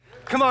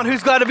Come on,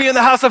 who's glad to be in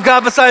the house of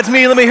God besides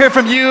me? Let me hear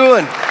from you.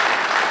 And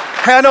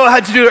hey, I know I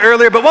had to do it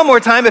earlier, but one more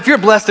time, if you're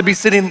blessed to be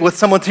sitting with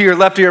someone to your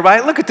left or your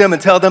right, look at them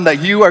and tell them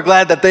that you are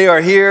glad that they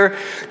are here.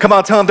 Come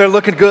on, tell them they're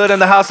looking good in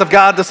the house of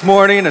God this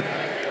morning. And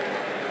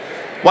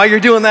while you're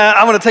doing that,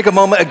 I want to take a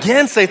moment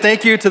again, say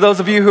thank you to those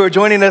of you who are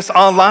joining us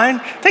online.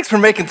 Thanks for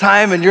making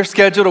time in your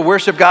schedule to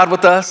worship God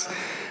with us.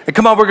 And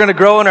come on, we're going to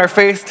grow in our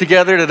faith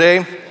together today.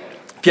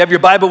 If you have your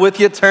Bible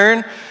with you,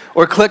 turn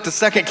or click to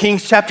 2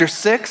 Kings chapter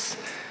 6.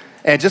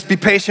 And just be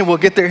patient, we'll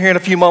get there here in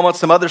a few moments.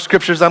 Some other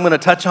scriptures I'm going to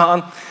touch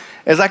on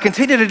as I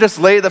continue to just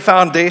lay the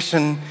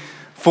foundation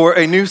for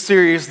a new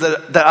series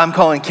that I'm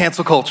calling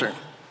Cancel Culture.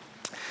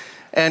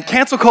 And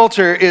cancel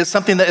culture is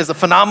something that is a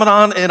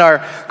phenomenon in our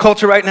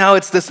culture right now.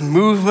 It's this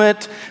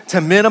movement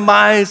to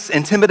minimize,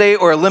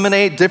 intimidate, or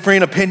eliminate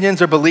differing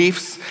opinions or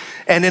beliefs.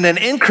 And in an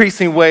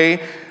increasing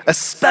way,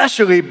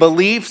 especially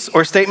beliefs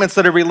or statements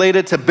that are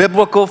related to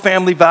biblical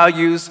family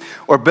values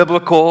or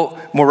biblical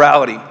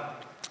morality.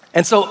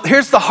 And so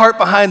here's the heart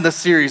behind the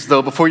series,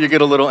 though, before you get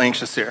a little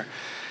anxious here.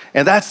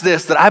 And that's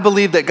this, that I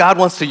believe that God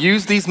wants to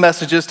use these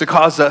messages to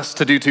cause us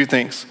to do two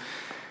things.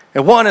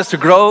 And one is to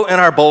grow in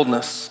our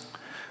boldness.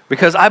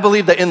 Because I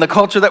believe that in the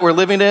culture that we're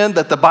living in,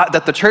 that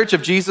the Church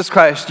of Jesus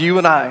Christ, you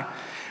and I,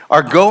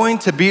 are going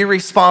to be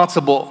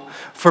responsible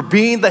for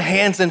being the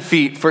hands and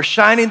feet, for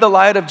shining the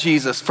light of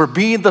Jesus, for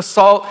being the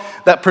salt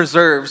that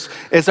preserves,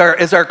 as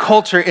our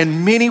culture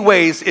in many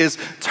ways is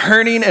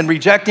turning and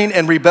rejecting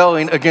and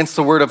rebelling against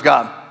the Word of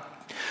God.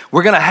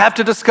 We're going to have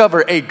to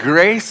discover a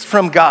grace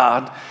from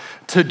God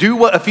to do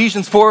what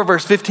Ephesians 4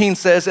 verse 15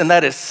 says, and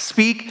that is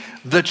speak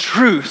the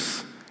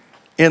truth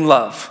in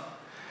love.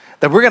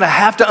 That we're going to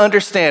have to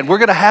understand, we're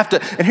going to have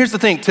to, and here's the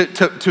thing,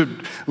 to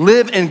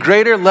live in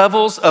greater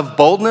levels of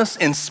boldness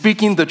in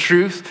speaking the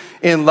truth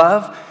in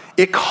love,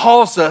 it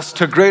calls us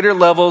to greater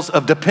levels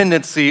of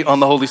dependency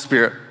on the Holy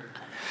Spirit.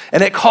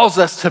 And it calls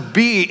us to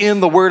be in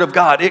the Word of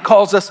God. It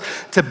calls us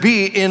to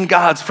be in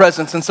God's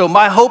presence. And so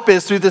my hope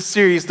is through this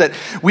series that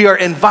we are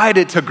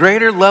invited to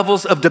greater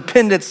levels of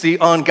dependency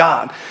on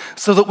God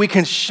so that we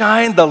can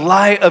shine the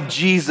light of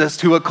Jesus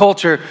to a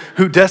culture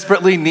who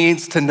desperately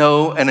needs to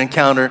know and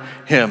encounter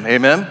Him.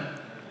 Amen?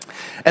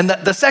 And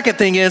the second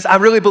thing is, I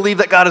really believe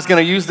that God is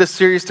going to use this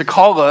series to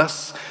call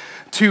us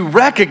to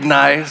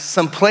recognize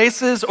some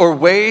places or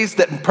ways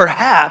that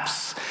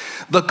perhaps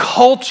the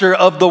culture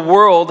of the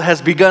world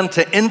has begun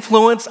to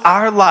influence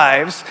our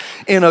lives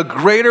in a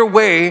greater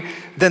way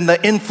than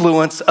the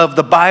influence of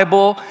the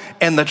Bible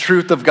and the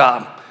truth of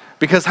God.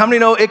 Because how many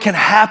know it can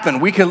happen?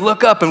 We can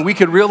look up and we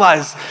can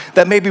realize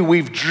that maybe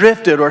we've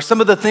drifted, or some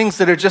of the things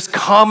that are just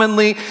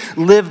commonly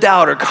lived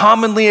out or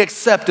commonly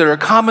accepted or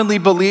commonly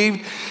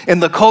believed in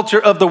the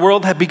culture of the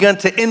world have begun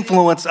to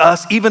influence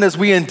us even as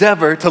we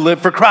endeavor to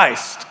live for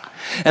Christ.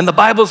 And the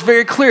Bible is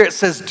very clear. It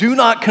says, do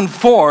not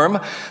conform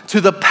to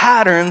the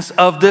patterns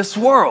of this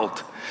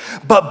world,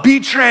 but be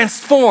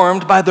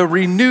transformed by the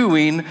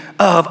renewing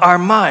of our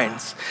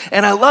minds.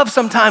 And I love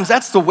sometimes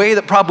that's the way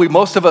that probably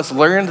most of us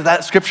learned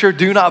that scripture,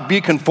 do not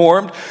be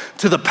conformed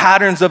to the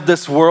patterns of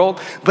this world.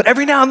 But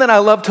every now and then I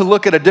love to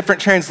look at a different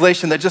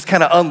translation that just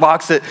kind of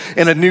unlocks it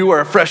in a new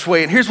or a fresh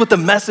way. And here's what the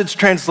Message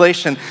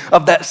translation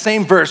of that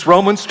same verse,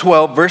 Romans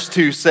 12, verse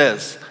 2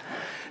 says.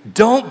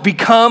 Don't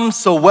become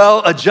so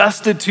well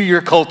adjusted to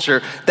your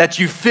culture that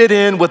you fit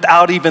in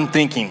without even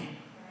thinking.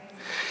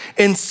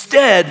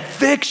 Instead,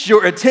 fix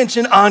your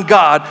attention on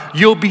God.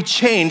 You'll be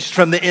changed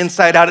from the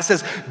inside out. It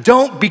says,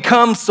 don't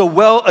become so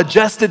well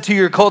adjusted to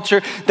your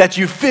culture that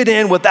you fit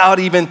in without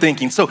even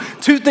thinking. So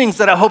two things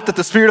that I hope that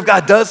the Spirit of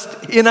God does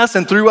in us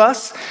and through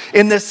us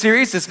in this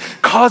series is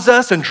cause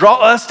us and draw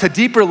us to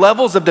deeper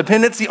levels of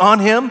dependency on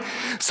Him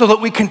so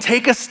that we can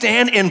take a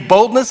stand in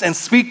boldness and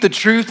speak the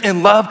truth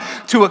in love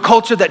to a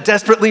culture that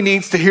desperately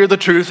needs to hear the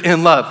truth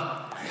in love.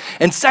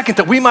 And second,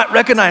 that we might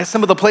recognize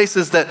some of the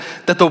places that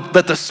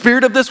the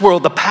spirit of this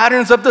world, the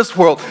patterns of this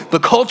world, the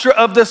culture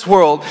of this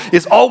world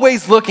is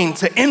always looking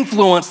to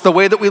influence the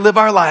way that we live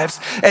our lives.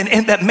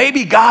 And that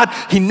maybe God,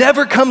 He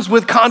never comes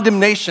with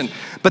condemnation,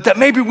 but that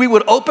maybe we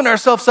would open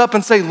ourselves up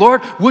and say,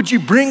 Lord, would you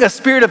bring a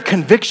spirit of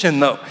conviction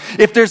though?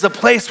 If there's a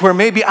place where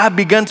maybe I've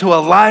begun to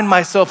align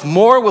myself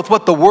more with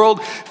what the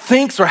world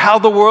thinks or how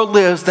the world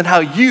lives than how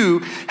you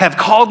have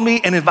called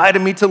me and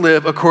invited me to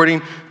live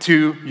according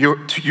to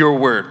your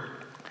word.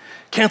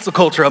 Cancel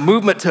culture, a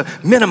movement to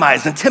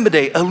minimize,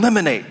 intimidate,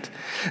 eliminate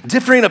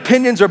differing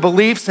opinions or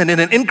beliefs, and in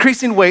an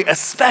increasing way,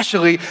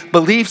 especially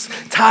beliefs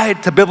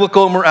tied to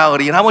biblical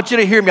morality. And I want you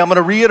to hear me. I'm going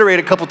to reiterate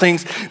a couple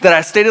things that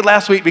I stated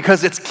last week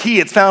because it's key,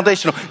 it's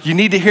foundational. You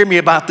need to hear me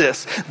about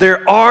this.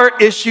 There are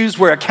issues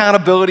where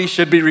accountability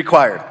should be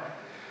required.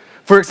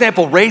 For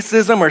example,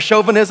 racism or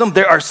chauvinism,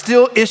 there are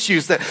still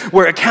issues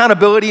where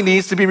accountability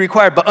needs to be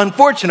required. But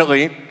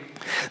unfortunately,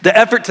 the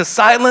effort to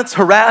silence,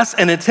 harass,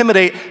 and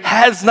intimidate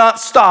has not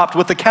stopped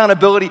with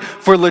accountability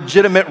for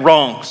legitimate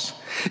wrongs.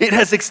 It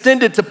has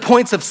extended to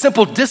points of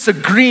simple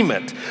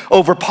disagreement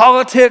over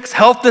politics,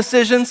 health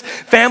decisions,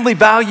 family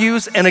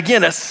values, and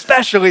again,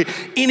 especially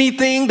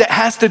anything that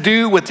has to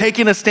do with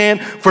taking a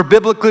stand for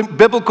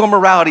biblical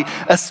morality,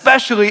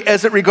 especially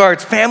as it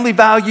regards family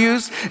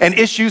values and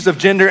issues of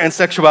gender and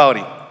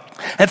sexuality.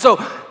 And so,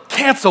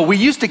 cancel. We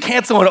used to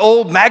cancel an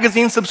old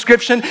magazine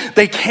subscription.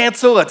 They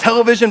cancel a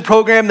television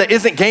program that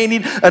isn't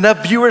gaining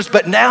enough viewers.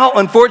 But now,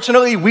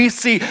 unfortunately, we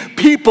see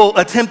people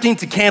attempting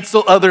to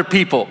cancel other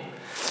people.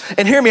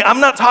 And hear me, I'm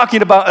not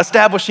talking about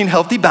establishing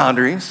healthy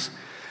boundaries.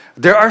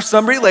 There are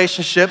some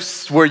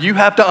relationships where you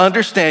have to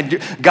understand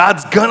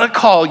God's gonna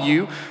call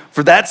you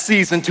for that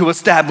season to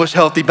establish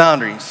healthy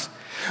boundaries.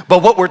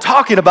 But what we're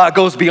talking about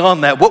goes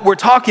beyond that. What we're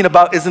talking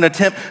about is an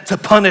attempt to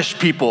punish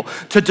people,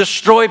 to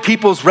destroy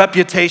people's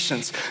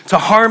reputations, to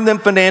harm them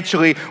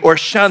financially or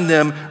shun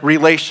them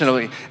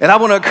relationally. And I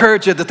want to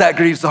encourage you that that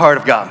grieves the heart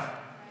of God.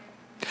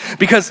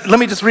 Because let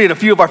me just read a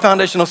few of our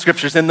foundational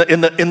scriptures in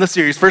the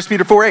series. 1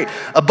 Peter 4:8.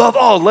 Above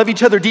all, love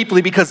each other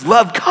deeply because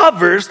love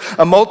covers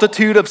a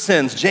multitude of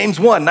sins. James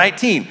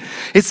 1:19.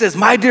 It says,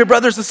 my dear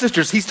brothers and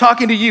sisters, he's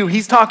talking to you,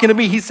 he's talking to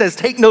me. He says,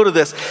 take note of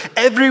this.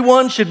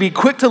 Everyone should be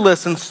quick to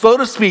listen, slow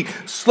to speak,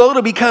 slow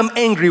to become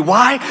angry.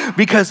 Why?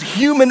 Because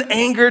human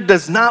anger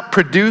does not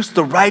produce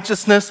the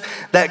righteousness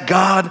that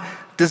God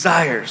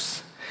desires.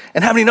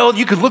 And how many know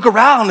you could look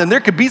around and there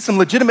could be some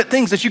legitimate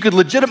things that you could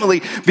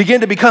legitimately begin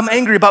to become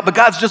angry about, but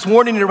God's just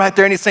warning you right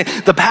there, and he's saying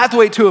the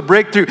pathway to a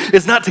breakthrough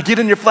is not to get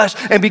in your flesh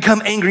and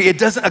become angry. It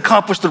doesn't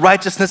accomplish the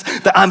righteousness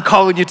that I'm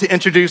calling you to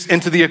introduce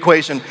into the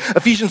equation.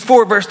 Ephesians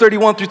 4 verse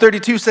 31 through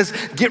 32 says,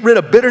 get rid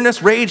of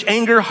bitterness, rage,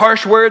 anger,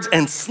 harsh words,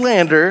 and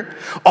slander,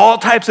 all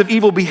types of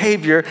evil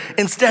behavior.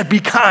 Instead, be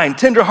kind,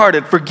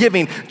 tenderhearted,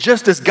 forgiving,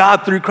 just as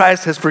God through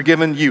Christ has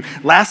forgiven you.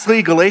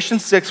 Lastly,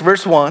 Galatians 6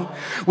 verse 1,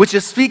 which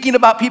is speaking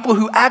about people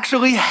who actually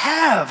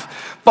have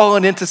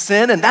fallen into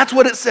sin. And that's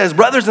what it says.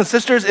 Brothers and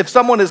sisters, if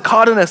someone is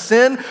caught in a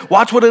sin,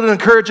 watch what it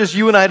encourages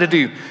you and I to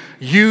do.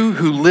 You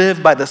who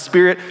live by the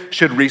Spirit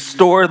should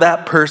restore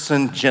that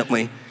person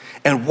gently.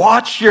 And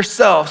watch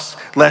yourselves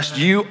lest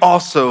you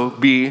also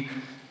be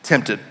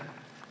tempted.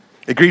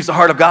 It grieves the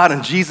heart of God,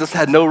 and Jesus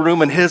had no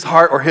room in his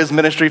heart or his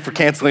ministry for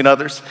canceling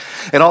others.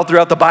 And all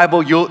throughout the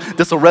Bible,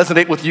 this will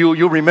resonate with you.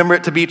 You'll remember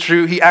it to be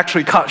true. He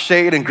actually caught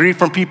shade and grief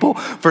from people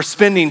for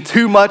spending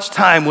too much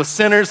time with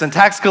sinners and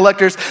tax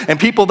collectors and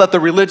people that the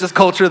religious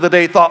culture of the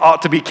day thought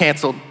ought to be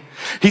canceled.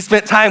 He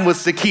spent time with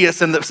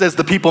Zacchaeus, and it says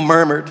the people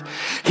murmured.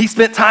 He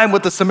spent time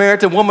with the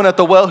Samaritan woman at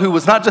the well, who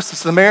was not just a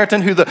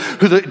Samaritan who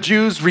the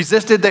Jews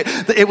resisted.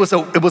 It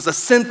was a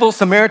sinful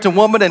Samaritan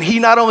woman, and he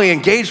not only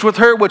engaged with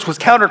her, which was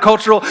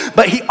countercultural,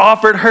 but he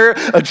offered her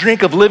a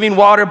drink of living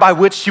water by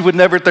which she would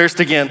never thirst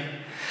again.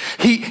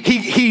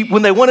 He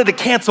when they wanted to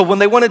cancel, when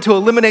they wanted to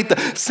eliminate the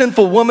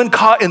sinful woman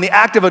caught in the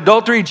act of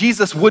adultery,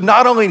 Jesus would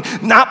not only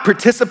not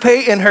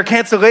participate in her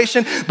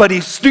cancellation, but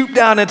he stooped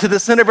down into the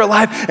sin of her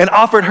life and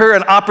offered her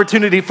an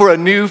opportunity for a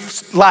new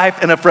life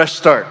and a fresh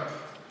start.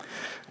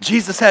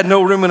 Jesus had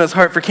no room in his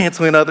heart for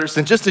canceling others.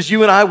 And just as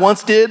you and I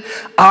once did,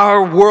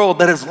 our world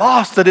that is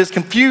lost, that is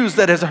confused,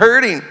 that is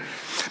hurting,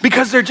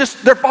 because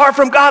they're far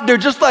from God. They're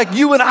just like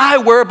you and I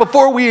were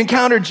before we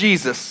encountered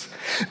Jesus.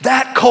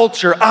 That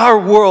culture, our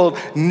world,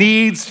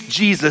 needs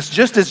Jesus.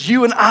 Just as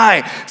you and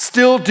I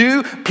still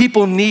do,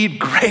 people need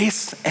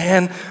grace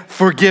and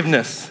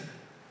forgiveness.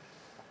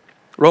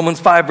 Romans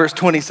 5 verse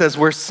 20 says,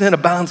 where sin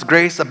abounds,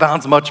 grace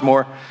abounds much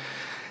more.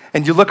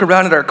 And you look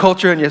around at our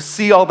culture and you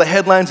see all the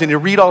headlines and you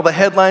read all the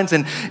headlines,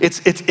 and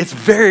it's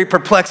very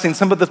perplexing.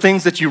 Some of the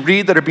things that you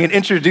read that are being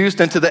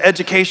introduced into the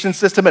education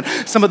system, and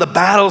some of the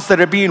battles that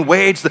are being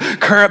waged, the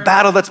current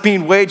battle that's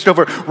being waged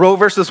over Roe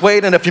versus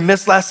Wade. And if you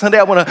missed last Sunday,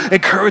 I want to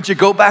encourage you,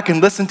 go back and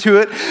listen to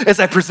it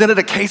as I presented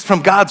a case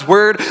from God's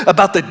word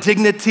about the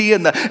dignity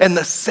and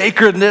the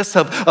sacredness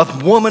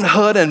of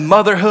womanhood and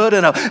motherhood,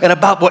 and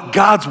about what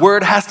God's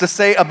word has to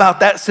say about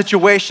that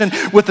situation,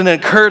 with an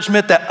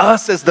encouragement that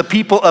us as the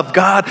people of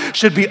God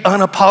should be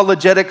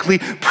unapologetically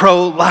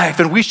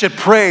pro-life. And we should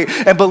pray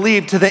and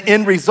believe to the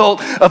end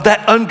result of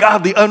that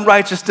ungodly,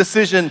 unrighteous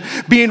decision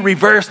being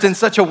reversed in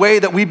such a way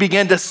that we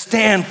begin to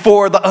stand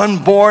for the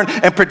unborn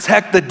and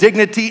protect the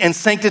dignity and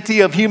sanctity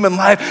of human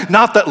life.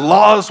 Not that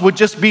laws would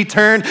just be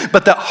turned,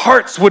 but that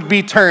hearts would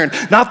be turned.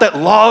 Not that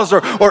laws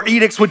or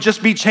edicts would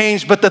just be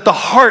changed, but that the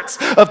hearts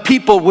of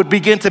people would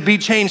begin to be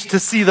changed to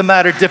see the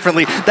matter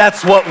differently.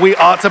 That's what we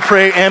ought to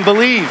pray and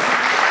believe.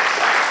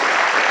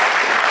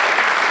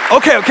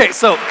 Okay,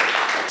 so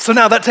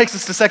now that takes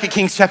us to 2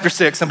 Kings chapter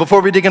 6. And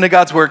before we dig into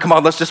God's word, come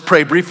on, let's just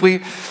pray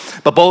briefly,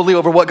 but boldly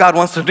over what God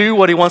wants to do,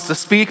 what he wants to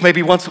speak,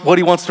 maybe what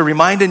he wants to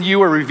remind in you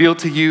or reveal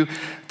to you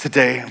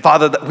today.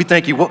 Father, we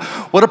thank you.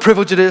 What a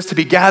privilege it is to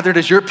be gathered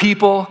as your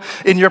people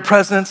in your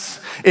presence,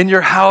 in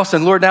your house.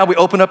 And Lord, now we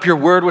open up your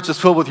word, which is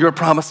filled with your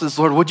promises.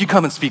 Lord, would you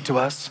come and speak to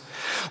us?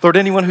 Lord,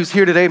 anyone who's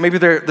here today, maybe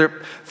they're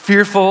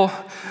fearful,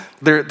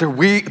 they're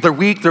weak, they're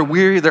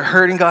weary, they're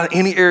hurting, God,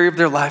 any area of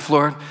their life,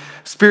 Lord.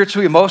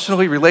 spiritually,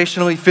 emotionally,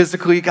 relationally,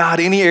 physically, God,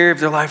 any area of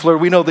their life,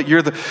 Lord, we know that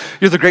you're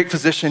the great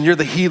physician, you're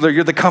the healer,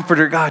 you're the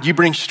comforter, God. You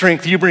bring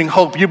strength, you bring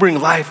hope, you bring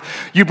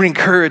life, you bring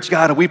courage,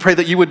 God. And we pray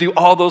that you would do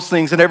all those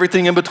things and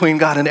everything in between,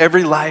 God, in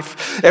every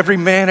life, every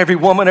man, every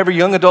woman, every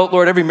young adult,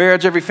 Lord, every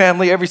marriage, every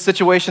family, every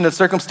situation and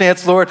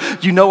circumstance, Lord.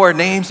 You know our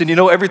names and you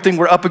know everything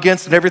we're up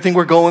against and everything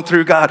we're going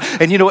through, God.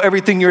 And you know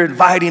everything you're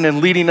inviting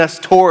and leading us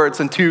towards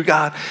and to,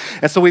 God.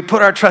 And so we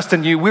put our trust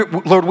in you.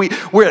 Lord,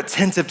 we're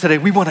attentive today.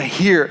 We want to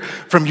hear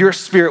from your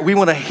Spirit. We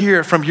want to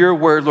hear from your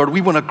word, Lord. We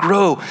want to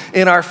grow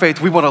in our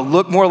faith. We want to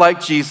look more like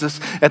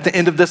Jesus at the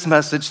end of this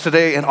message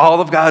today. And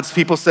all of God's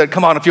people said,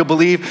 come on, if you'll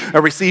believe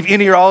or receive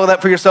any or all of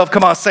that for yourself,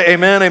 come on, say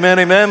amen, amen,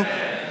 amen.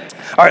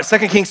 All right, 2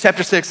 Kings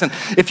chapter 6. And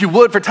if you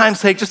would, for time's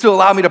sake, just to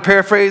allow me to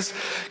paraphrase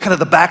kind of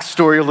the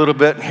backstory a little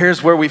bit.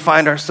 Here's where we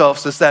find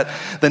ourselves, is that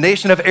the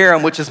nation of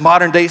Aram, which is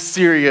modern day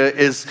Syria,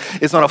 is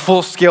on a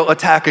full-scale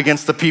attack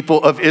against the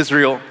people of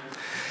Israel.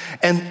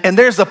 And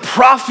there's a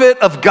prophet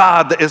of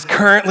God that is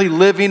currently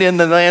living in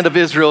the land of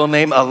Israel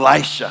named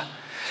Elisha.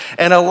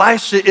 And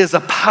Elisha is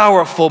a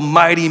powerful,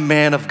 mighty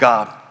man of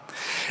God.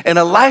 And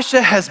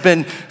Elisha has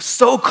been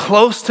so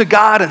close to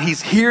God and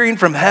he's hearing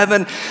from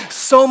heaven,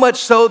 so much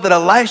so that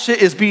Elisha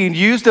is being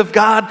used of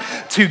God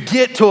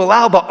to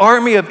allow the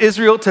army of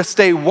Israel to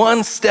stay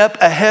one step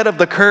ahead of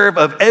the curve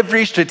of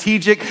every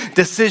strategic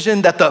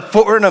decision that the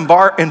foreign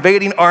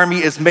invading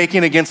army is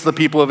making against the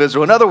people of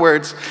Israel. In other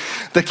words,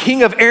 the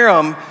king of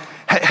Aram,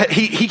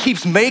 he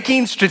keeps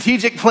making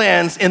strategic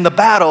plans in the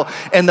battle,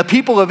 and the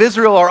people of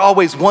Israel are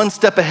always one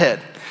step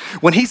ahead.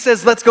 When he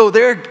says, let's go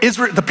there,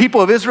 the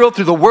people of Israel,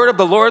 through the word of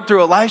the Lord,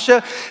 through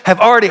Elisha, have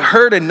already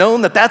heard and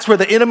known that that's where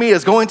the enemy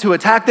is going to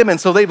attack them,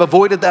 and so they've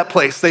avoided that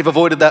place. They've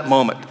avoided that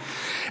moment.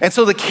 And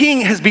so the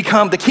king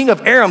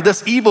of Aram,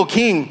 this evil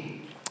king,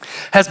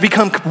 has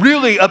become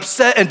really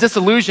upset and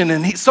disillusioned,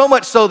 and so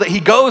much so that he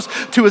goes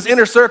to his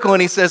inner circle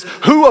and he says,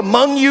 who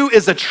among you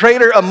is a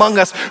traitor among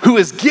us, who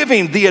is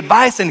giving the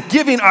advice and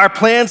giving our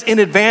plans in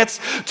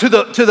advance to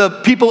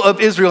the people of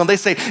Israel? And they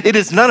say, it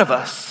is none of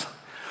us,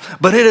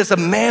 but it is a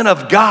man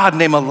of God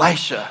named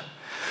Elisha,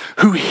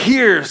 who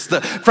hears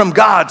from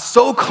God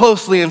so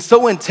closely and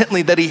so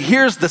intently that he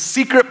hears the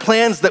secret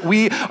plans that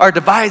we are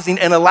devising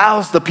and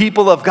allows the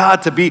people of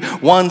God to be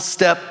one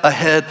step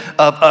ahead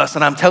of us.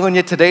 And I'm telling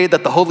you today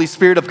that the Holy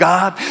Spirit of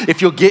God,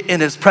 if you'll get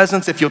in his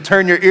presence, if you'll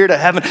turn your ear to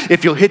heaven,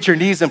 if you'll hit your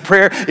knees in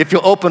prayer, if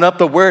you'll open up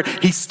the word,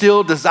 he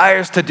still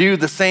desires to do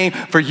the same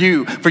for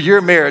you, for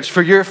your marriage,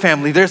 for your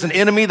family. There's an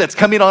enemy that's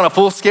coming on a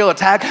full-scale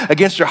attack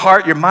against your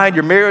heart, your mind,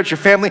 your marriage, your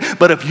family.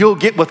 But if you'll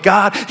get with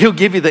God, he'll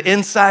give you the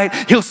insight,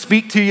 he'll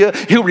speak to you,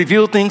 he'll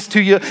reveal things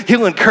to you,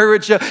 he'll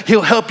encourage you,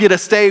 he'll help you to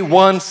stay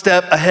one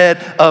step ahead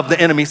of the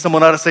enemy.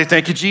 Someone ought to say,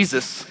 thank you,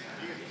 Jesus.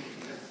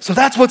 So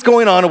that's what's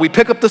going on, and we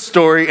pick up the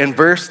story in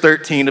verse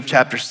 13 of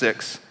chapter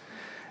 6.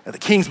 And the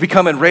king's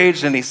become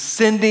enraged, and he's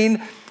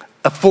sending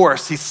a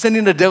force, he's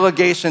sending a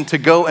delegation to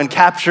go and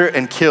capture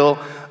and kill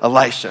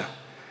Elisha.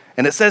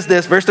 And it says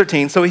this, verse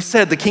 13, so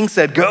the king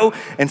said, go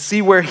and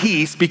see where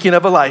he, speaking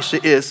of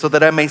Elisha, is, so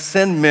that I may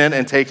send men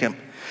and take him.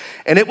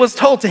 And it was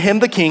told to him,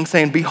 the king,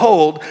 saying,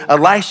 behold,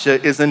 Elisha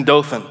is in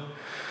Dothan.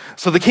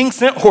 So the king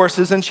sent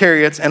horses and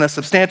chariots and a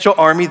substantial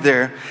army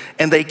there,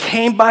 and they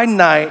came by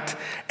night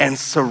and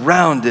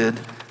surrounded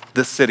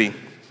the city.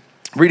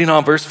 Reading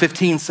on, verse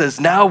 15 says,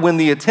 now when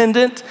the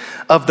attendant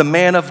of the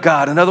man of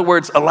God, in other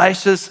words,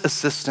 Elisha's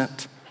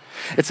assistant,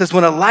 it says,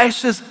 when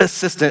Elisha's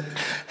assistant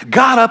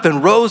got up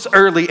and rose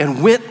early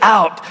and went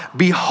out,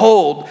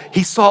 behold,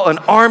 he saw an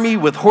army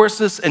with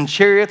horses and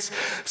chariots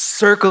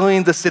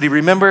circling the city.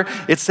 Remember,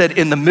 it said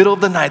in the middle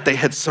of the night, they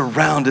had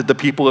surrounded the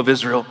people of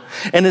Israel.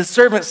 And his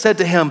servant said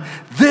to him,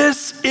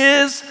 this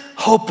is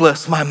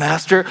hopeless, my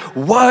master.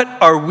 What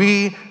are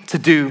we to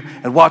do?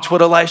 And watch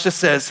what Elisha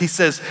says. He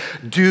says,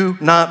 do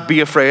not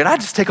be afraid. I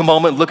just take a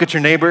moment and look at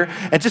your neighbor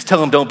and just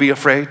tell him, don't be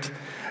afraid.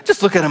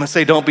 Just look at him and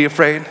say, don't be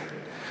afraid.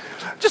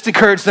 Just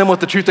encourage them with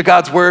the truth of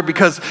God's word,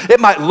 because it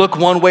might look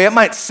one way. It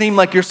might seem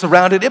like you're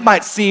surrounded. It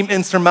might seem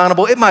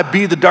insurmountable. It might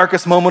be the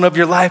darkest moment of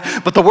your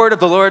life. But the word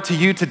of the Lord to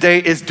you today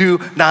is do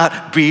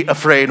not be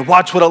afraid.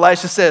 Watch what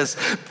Elisha says.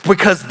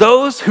 Because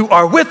those who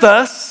are with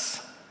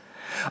us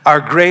are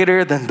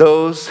greater than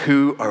those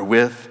who are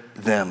with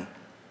them.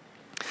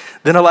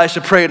 Then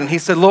Elisha prayed and he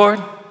said,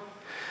 Lord,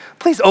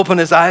 please open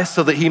his eyes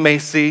so that he may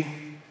see.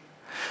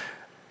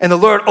 And the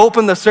Lord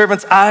opened the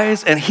servant's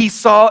eyes, and he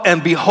saw,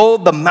 and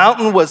behold, the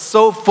mountain was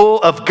so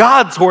full of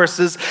God's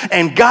horses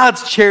and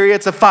God's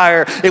chariots of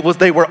fire.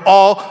 They were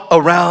all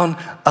around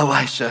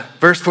Elisha.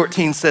 Verse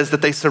 14 says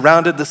that they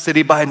surrounded the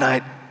city by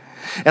night.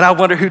 And I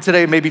wonder who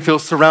today maybe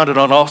feels surrounded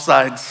on all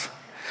sides.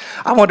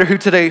 I wonder who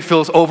today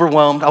feels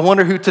overwhelmed. I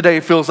wonder who today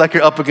feels like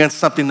you're up against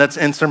something that's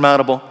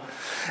insurmountable.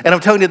 And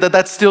I'm telling you that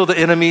that's still the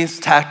enemy's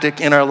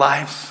tactic in our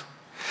lives.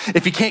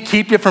 If he can't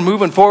keep you from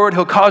moving forward,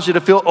 he'll cause you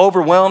to feel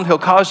overwhelmed. He'll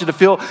cause you to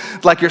feel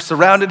like you're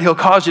surrounded. He'll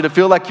cause you to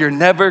feel like you're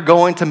never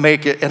going to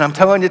make it. And I'm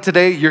telling you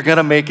today, you're going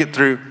to make it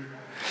through.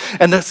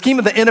 And the scheme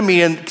of the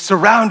enemy and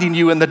surrounding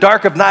you in the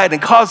dark of night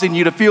and causing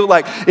you to feel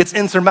like it's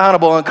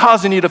insurmountable and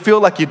causing you to feel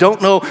like you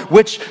don't know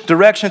which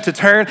direction to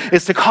turn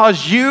is to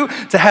cause you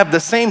to have the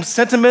same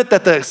sentiment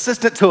that the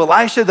assistant to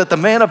Elisha, that the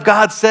man of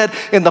God said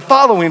in the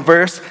following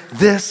verse,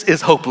 this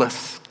is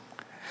hopeless.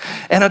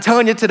 And I'm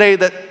telling you today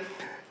that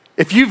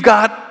if you've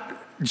got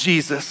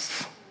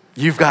Jesus,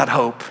 you've got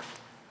hope.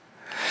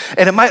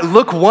 And it might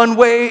look one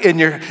way in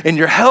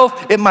your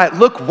health. It might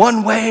look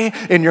one way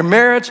in your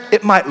marriage.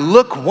 It might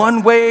look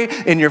one way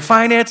in your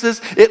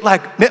finances. It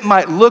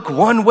might look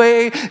one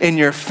way in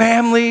your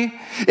family.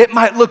 It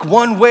might look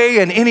one way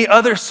in any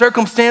other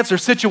circumstance or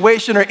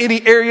situation or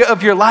any area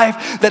of your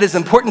life that is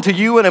important to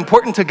you and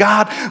important to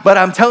God. But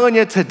I'm telling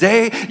you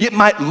today, it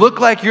might look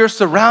like you're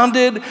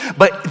surrounded,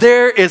 but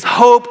there is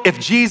hope if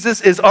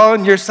Jesus is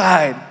on your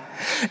side.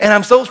 And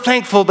I'm so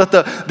thankful that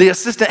the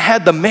assistant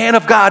had the man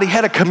of God. He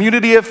had a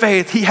community of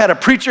faith. He had a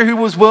preacher who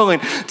was willing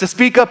to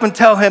speak up and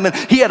tell him. And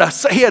he had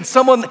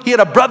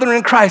a brother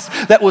in Christ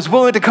that was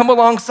willing to come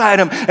alongside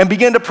him and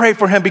begin to pray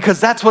for him, because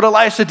that's what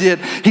Elisha did.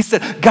 He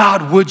said,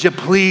 God, would you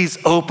please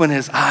open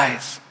his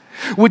eyes?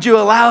 Would you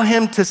allow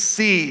him to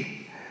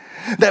see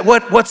that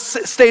what's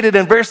stated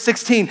in verse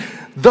 16,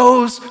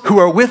 those who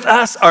are with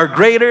us are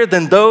greater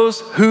than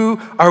those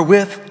who are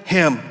with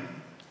him.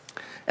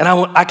 And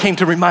I came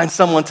to remind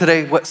someone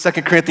today what 2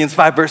 Corinthians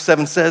 5 verse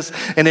 7 says,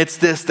 and it's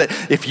this,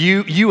 that if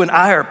you and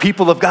I are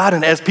people of God,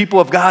 and as people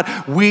of God,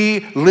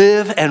 we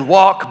live and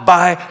walk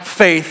by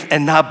faith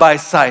and not by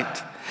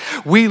sight.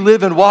 We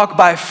live and walk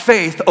by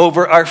faith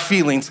over our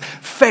feelings,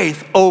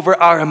 faith over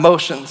our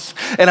emotions.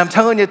 And I'm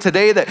telling you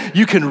today that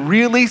you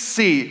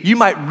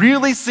might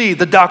really see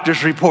the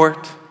doctor's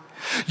report.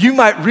 You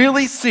might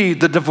really see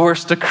the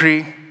divorce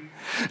decree.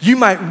 You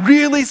might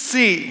really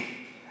see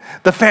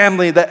the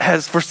family that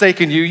has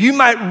forsaken you. You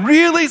might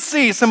really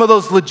see some of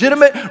those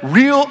legitimate,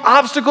 real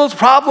obstacles,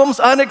 problems,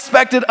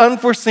 unexpected,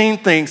 unforeseen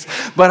things.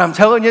 But I'm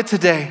telling you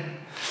today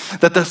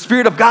that the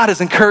Spirit of God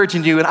is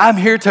encouraging you, and I'm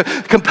here to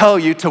compel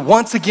you to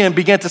once again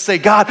begin to say,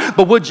 God,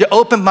 but would you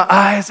open my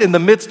eyes in the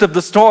midst of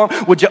the storm?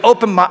 Would you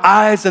open my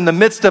eyes in the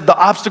midst of the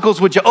obstacles?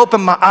 Would you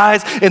open my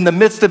eyes in the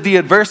midst of the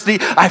adversity?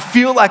 I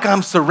feel like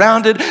I'm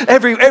surrounded.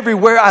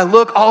 Everywhere I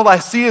look, all I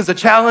see is a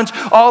challenge.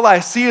 All I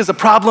see is a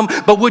problem.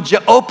 But would you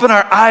open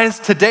our eyes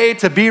today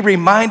to be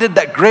reminded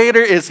that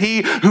greater is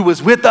He who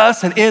is with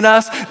us and in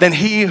us than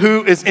he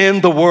who is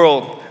in the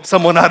world?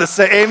 Someone ought to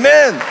say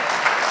amen.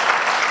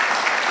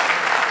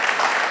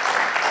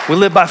 We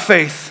live by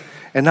faith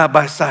and not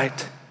by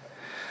sight.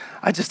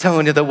 I'm just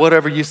telling you that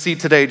whatever you see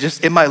today,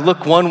 it might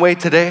look one way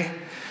today,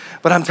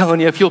 but I'm telling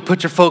you, if you'll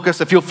put your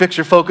focus, if you'll fix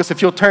your focus,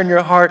 if you'll turn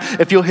your heart,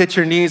 if you'll hit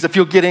your knees, if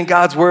you'll get in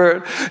God's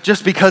word,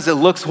 just because it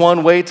looks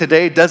one way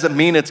today doesn't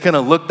mean it's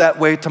gonna look that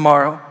way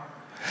tomorrow.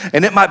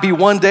 And it might be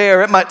one day,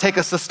 or it might take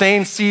a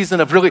sustained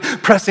season of really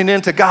pressing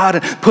into God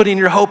and putting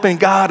your hope in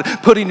God,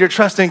 putting your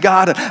trust in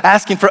God, and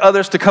asking for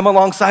others to come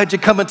alongside you,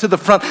 coming to the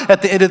front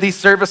at the end of these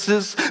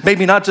services.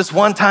 Maybe not just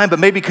one time, but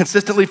maybe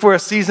consistently for a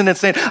season, and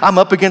saying, I'm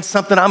up against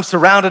something, I'm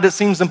surrounded, it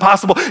seems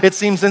impossible, it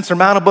seems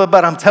insurmountable,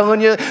 but I'm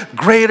telling you,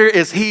 greater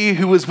is He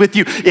who is with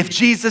you. If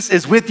Jesus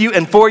is with you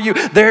and for you,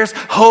 there's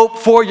hope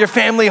for your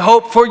family,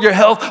 hope for your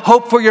health,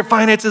 hope for your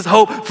finances,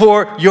 hope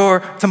for your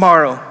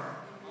tomorrow.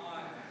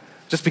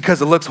 Just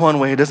because it looks one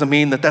way, it doesn't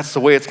mean that that's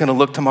the way it's gonna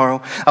look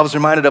tomorrow. I was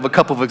reminded of a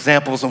couple of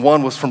examples, and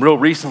one was from real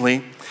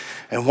recently,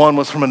 and one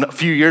was from a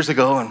few years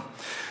ago. And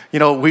you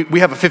know, we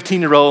have a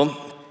 15-year-old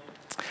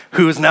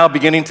who is now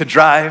beginning to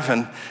drive,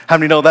 and how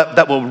many know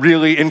that will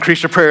really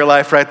increase your prayer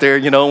life right there?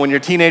 You know, when your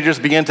teenagers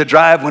begin to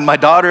drive, when my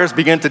daughters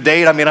begin to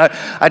date,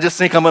 I just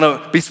think I'm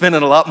gonna be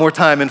spending a lot more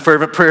time in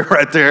fervent prayer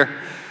right there.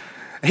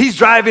 He's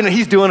driving and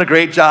he's doing a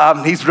great job,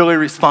 and he's really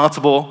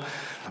responsible.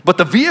 But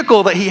the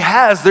vehicle that he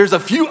has, there's a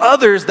few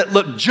others that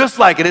look just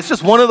like it. It's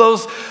just one of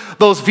those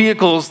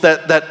vehicles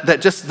that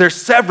just, there's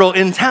several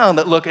in town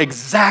that look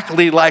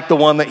exactly like the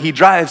one that he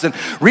drives. And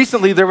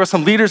recently there were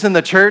some leaders in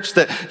the church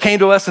that came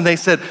to us and they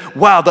said,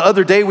 wow, the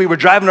other day we were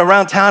driving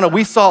around town and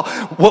we saw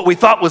what we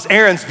thought was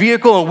Aaron's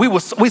vehicle, and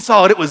we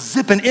saw it was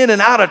zipping in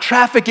and out of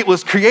traffic. It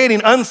was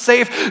creating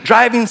unsafe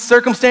driving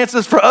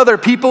circumstances for other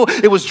people.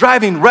 It was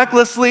driving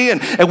recklessly,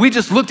 and we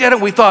just looked at it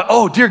and we thought,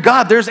 oh dear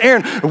God, there's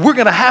Aaron. We're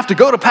gonna have to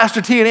go to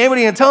Pastor T and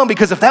Amity and tell him,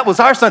 because if that was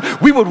our son,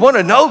 we would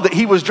wanna know that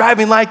he was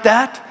driving like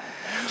that.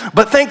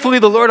 But thankfully,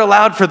 the Lord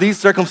allowed for these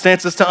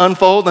circumstances to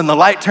unfold, and the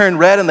light turned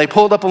red, and they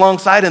pulled up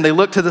alongside, and they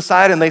looked to the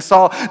side, and they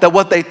saw that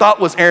what they thought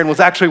was Aaron was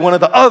actually one of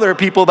the other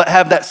people that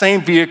have that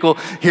same vehicle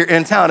here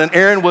in town. And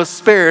Aaron was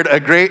spared a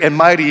great and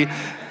mighty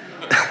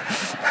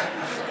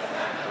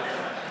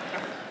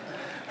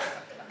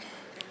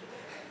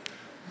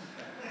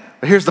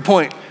But here's the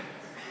point.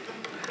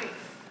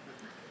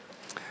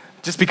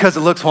 Just because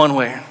it looks one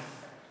way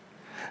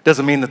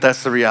doesn't mean that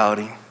that's the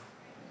reality.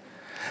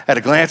 At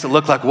a glance, it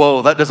looked like,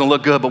 whoa, that doesn't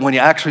look good. But when you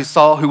actually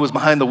saw who was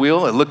behind the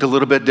wheel, it looked a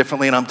little bit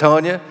differently. And I'm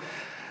telling you,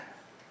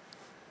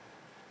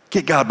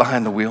 get God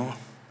behind the wheel.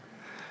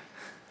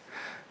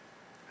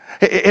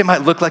 It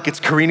might look like it's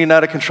careening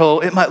out of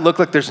control. It might look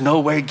like there's no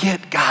way.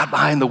 Get God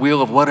behind the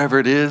wheel of whatever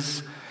it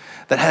is.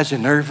 that has you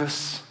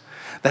nervous,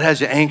 that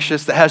has you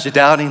anxious, that has you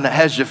doubting, that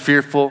has you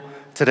fearful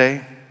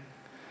today?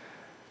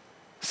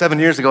 7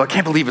 years ago, I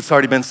can't believe it's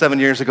already been 7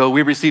 years ago,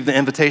 we received the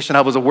invitation.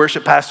 I was a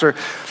worship pastor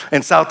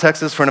in South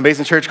Texas for an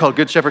amazing church called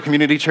Good Shepherd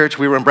Community Church.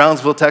 We were in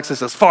Brownsville,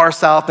 Texas, as far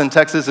south in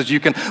Texas as you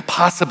can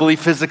possibly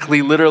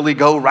physically, literally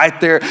go, right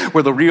there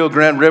where the Rio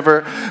Grande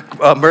River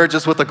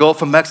merges with the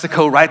Gulf of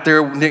Mexico, right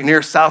there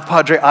near South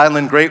Padre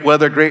Island. Great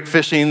weather, great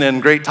fishing,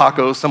 and great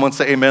tacos. Someone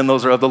say amen,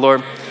 those are of the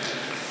Lord.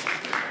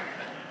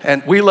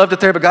 And we loved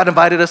it there, but God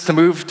invited us to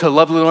move to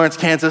lovely Lawrence,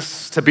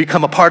 Kansas, to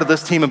become a part of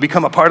this team and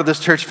become a part of this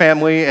church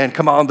family. And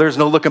come on, there's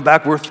no looking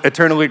back. We're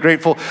eternally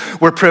grateful.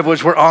 We're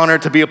privileged. We're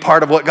honored to be a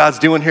part of what God's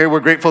doing here. We're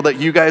grateful that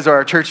you guys are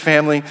our church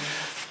family.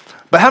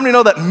 But how many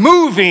know that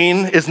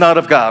moving is not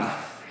of God?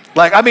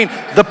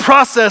 The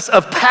process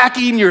of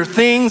packing your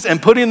things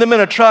and putting them in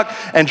a truck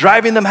and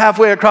driving them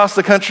halfway across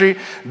the country,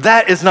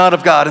 that is not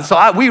of God. And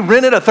so we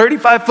rented a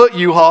 35-foot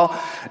U-Haul,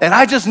 and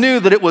I just knew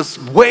that it was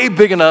way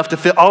big enough to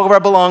fit all of our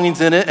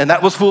belongings in it, and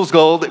that was fool's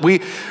gold. By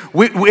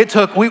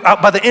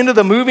the end of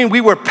the moving,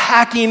 we were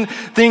packing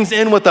things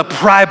in with a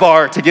pry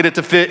bar to get it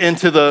to fit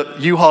into the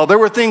U-Haul. There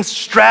were things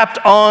strapped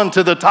on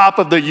to the top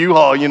of the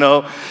U-Haul, you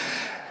know.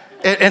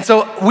 And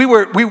so we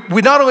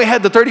not only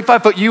had the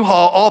 35-foot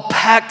U-Haul all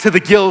packed to the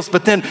gills,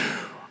 but then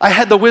I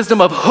had the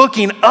wisdom of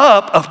hooking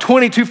up a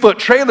 22-foot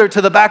trailer to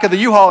the back of the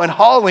U-Haul and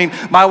hauling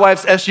my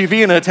wife's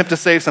SUV in an attempt to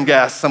save some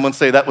gas. Someone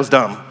say that was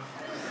dumb.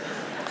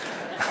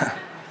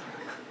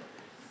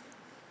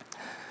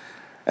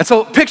 And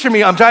so picture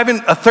me, I'm driving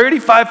a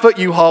 35-foot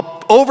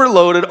U-Haul,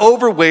 overloaded,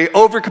 overweight,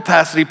 over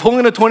capacity,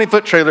 pulling a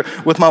 20-foot trailer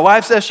with my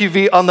wife's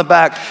SUV on the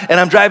back, and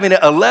I'm driving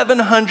it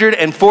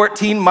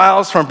 1,114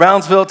 miles from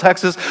Brownsville,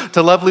 Texas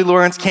to lovely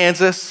Lawrence,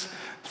 Kansas,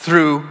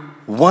 through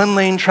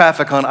one-lane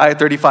traffic on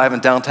I-35 in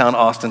downtown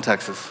Austin,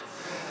 Texas.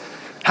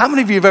 How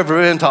many of you have ever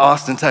been to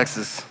Austin,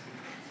 Texas?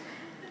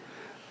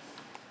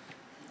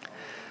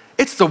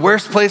 It's the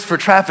worst place for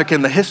traffic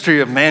in the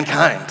history of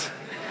mankind.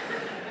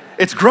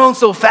 It's grown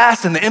so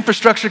fast and the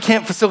infrastructure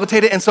can't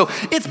facilitate it. And so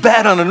it's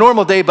bad on a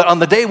normal day, but on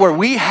the day where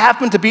we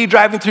happen to be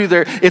driving through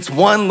there, it's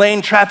one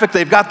lane traffic.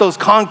 They've got those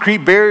concrete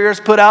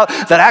barriers put out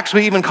that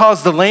actually even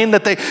cause the lane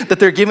that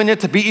they're giving it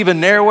to be even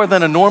narrower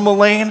than a normal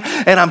lane.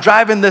 And I'm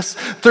driving this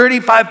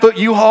 35-foot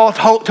U-Haul,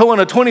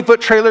 towing a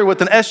 20-foot trailer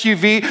with an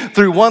SUV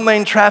through one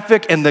lane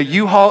traffic, and the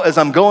U-Haul, as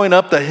I'm going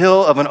up the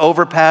hill of an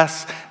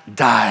overpass,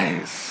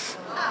 dies.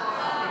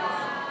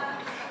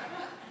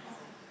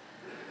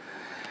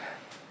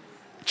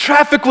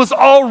 Traffic was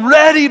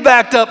already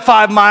backed up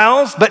 5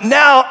 miles, but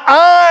now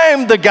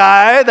I'm the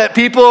guy that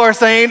people are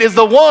saying is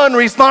the one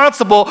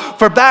responsible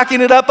for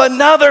backing it up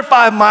another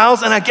 5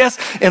 miles, and I guess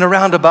in a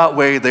roundabout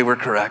way, they were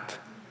correct.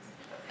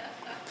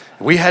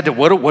 We had to,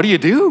 what do you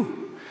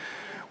do?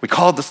 We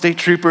called the state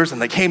troopers,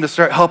 and they came to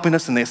start helping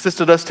us, and they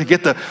assisted us to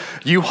get the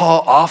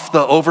U-Haul off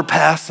the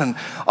overpass and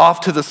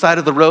off to the side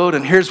of the road,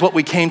 and here's what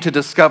we came to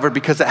discover,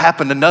 because it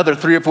happened another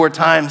 3 or 4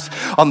 times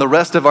on the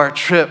rest of our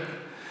trip.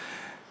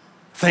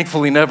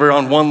 Thankfully, never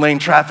on one-lane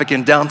traffic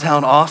in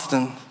downtown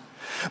Austin.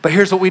 But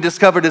here's what we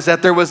discovered is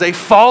that there was a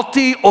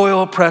faulty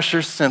oil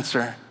pressure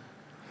sensor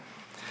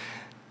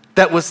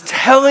that was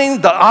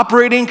telling the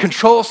operating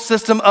control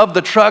system of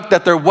the truck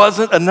that there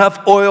wasn't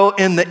enough oil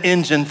in the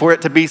engine for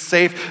it to be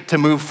safe to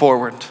move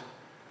forward.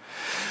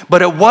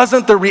 But it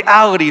wasn't the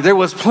reality. There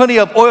was plenty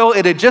of oil.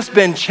 It had just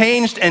been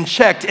changed and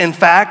checked. In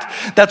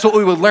fact, that's what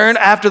we would learn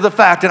after the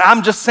fact. And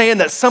I'm just saying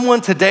that someone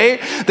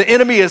today, the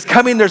enemy is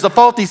coming. There's a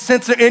faulty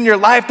sensor in your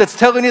life that's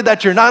telling you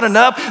that you're not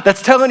enough,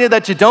 that's telling you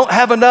that you don't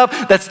have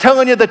enough, that's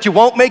telling you that you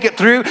won't make it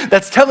through,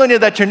 that's telling you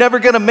that you're never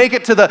going to make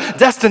it to the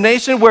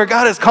destination where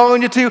God is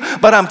calling you to.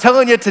 But I'm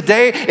telling you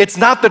today, it's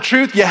not the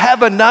truth. You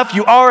have enough.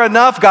 You are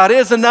enough. God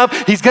is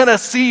enough. He's going to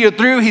see you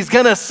through. He's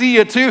going to see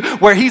you to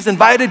where He's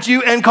invited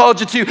you and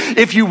called you to.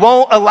 If you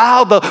won't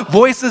allow the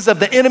voices of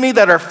the enemy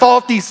that are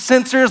faulty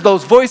sensors,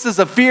 those voices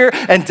of fear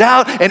and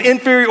doubt and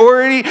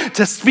inferiority,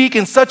 to speak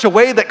in such a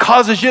way that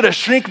causes you to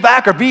shrink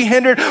back or be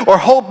hindered or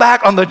hold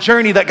back on the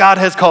journey that God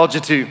has called you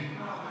to.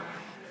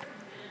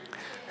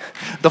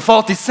 The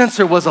faulty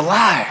sensor was a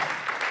lie.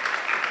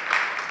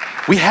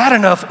 We had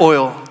enough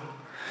oil,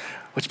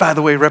 which, by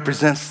the way,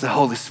 represents the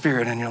Holy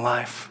Spirit in your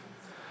life.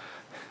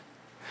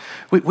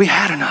 We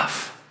had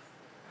enough.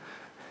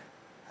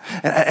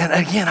 And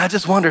again, I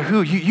just wonder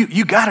who,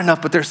 you got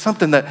enough, but there's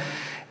something that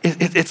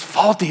it's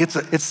faulty.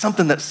 It's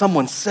something that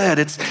someone said.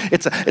 It's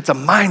a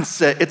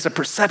mindset. It's a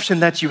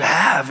perception that you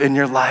have in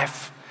your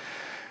life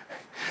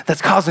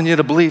that's causing you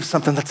to believe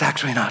something that's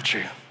actually not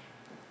true.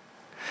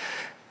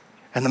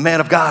 And the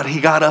man of God,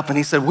 he got up and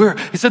he said,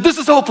 this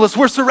is hopeless.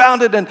 We're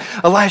surrounded. And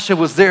Elisha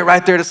was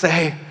right there to say,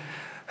 hey,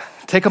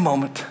 take a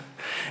moment.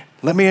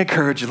 Let me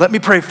encourage you. Let me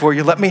pray for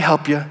you. Let me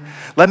help you.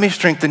 Let me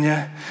strengthen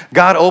you.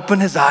 God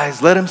opened his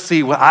eyes. Let him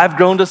see what I've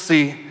grown to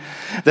see,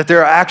 that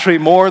there are actually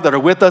more that are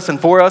with us and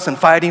for us and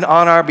fighting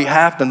on our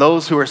behalf than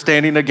those who are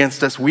standing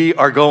against us. We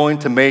are going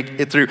to make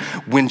it through.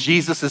 When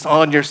Jesus is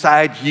on your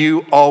side,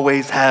 you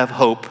always have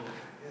hope.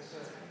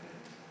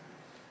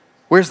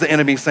 Where's the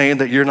enemy saying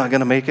that you're not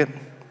going to make it?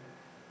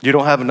 You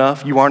don't have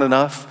enough, you aren't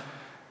enough.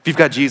 If you've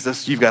got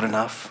Jesus, you've got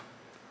enough.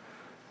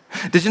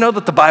 Did you know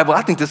that the Bible,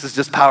 I think this is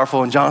just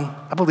powerful in John,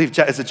 I believe,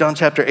 is it John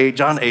chapter 8,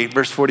 John 8,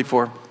 verse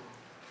 44,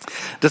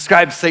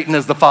 describes Satan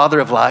as the father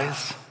of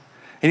lies.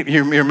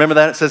 You remember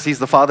that? It says he's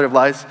the father of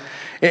lies.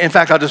 In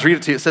fact, I'll just read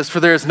it to you. It says, for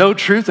there is no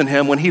truth in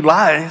him. When he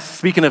lies,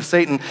 speaking of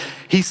Satan,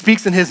 he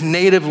speaks in his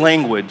native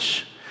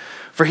language.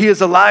 For he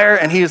is a liar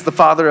and he is the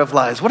father of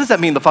lies. What does that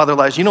mean, the father of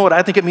lies? You know what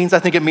I think it means? I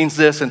think it means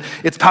this, and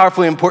it's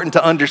powerfully important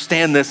to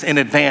understand this in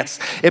advance.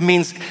 It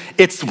means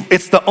it's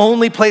the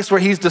only place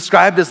where he's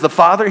described as the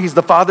father. He's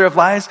the father of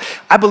lies.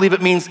 I believe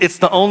it means it's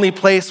the only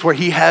place where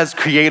he has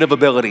creative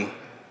ability.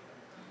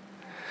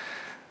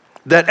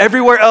 That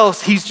everywhere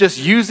else, he's just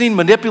using,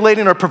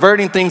 manipulating, or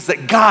perverting things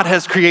that God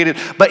has created.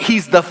 But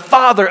he's the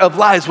father of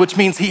lies, which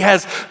means he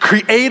has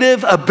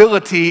creative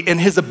ability in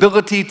his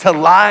ability to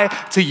lie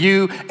to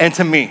you and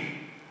to me.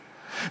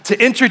 To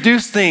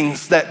introduce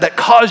things that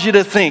cause you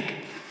to think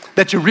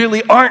that you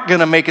really aren't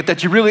gonna make it,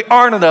 that you really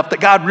aren't enough, that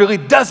God really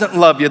doesn't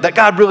love you, that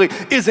God really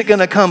isn't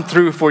gonna come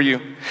through for you.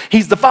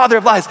 He's the father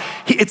of lies.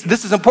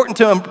 This is important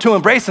to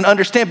embrace and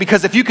understand,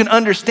 because if you can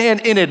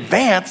understand in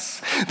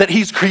advance that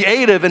he's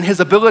creative in his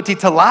ability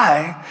to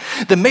lie,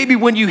 then maybe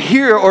when you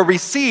hear or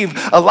receive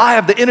a lie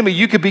of the enemy,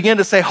 you could begin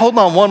to say, hold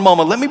on one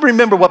moment, let me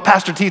remember what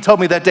Pastor T told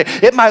me that day.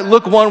 It might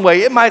look one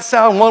way, it might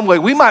sound one way,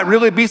 we might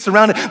really be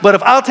surrounded, but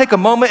if I'll take a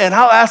moment and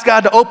I'll ask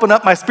God to open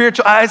up my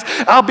spiritual eyes,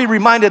 I'll be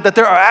reminded that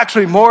there are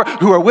actually more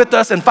who are with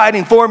us and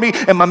fighting for me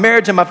and my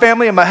marriage and my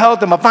family and my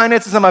health and my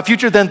finances and my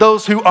future than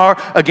those who are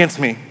against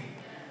me.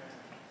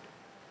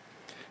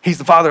 He's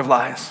the father of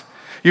lies.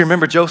 You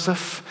remember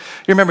Joseph?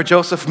 Remember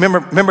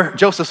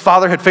Joseph's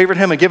father had favored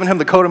him and given him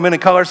the coat of many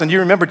colors. And you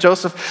remember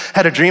Joseph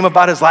had a dream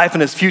about his life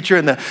and his future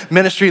and the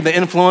ministry and the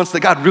influence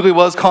that God really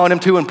was calling him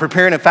to and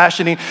preparing and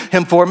fashioning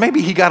him for.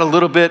 Maybe he got a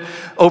little bit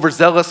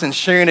overzealous in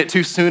sharing it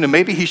too soon, and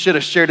maybe he should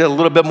have shared it a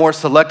little bit more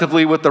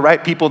selectively with the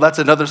right people. That's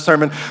another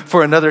sermon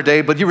for another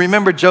day. But you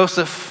remember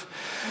Joseph,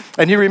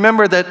 and you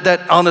remember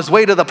that on his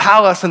way to the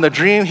palace in the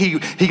dream,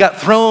 he got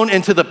thrown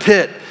into the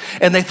pit.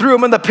 And they threw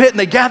him in the pit and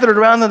they gathered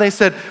around and they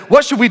said,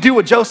 what should we do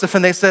with Joseph?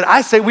 And they said, I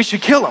say we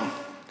should kill him.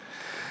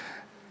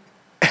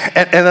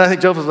 And I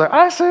think Joseph was like,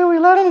 I say we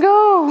let him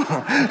go.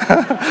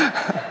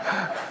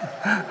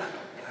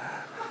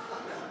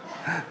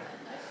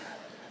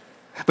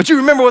 But you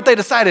remember what they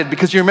decided,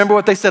 because you remember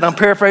what they said. I'm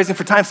paraphrasing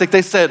for time's sake.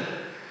 They said,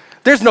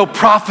 there's no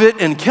profit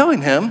in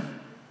killing him.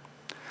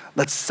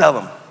 Let's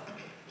sell him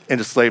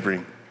into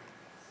slavery.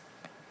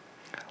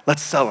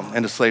 Let's sell him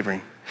into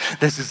slavery.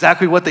 That's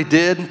exactly what they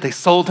did. They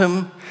sold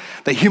him.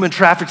 They human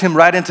trafficked him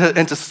right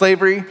into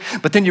slavery.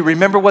 But then you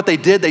remember what they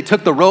did. They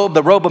took the robe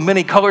of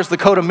many colors, the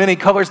coat of many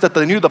colors that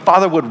they knew the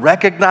father would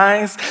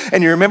recognize.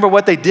 And you remember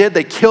what they did.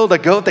 They killed a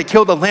goat. They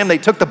killed a lamb. They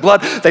took the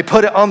blood. They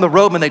put it on the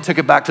robe and they took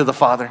it back to the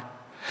father.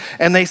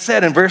 And they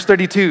said in verse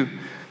 32,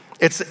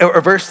 or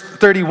verse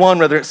 31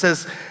 rather, it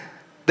says,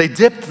 they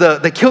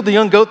killed the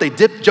young goat, they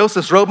dipped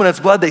Joseph's robe in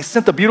its blood, they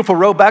sent the beautiful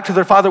robe back to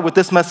their father with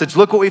this message,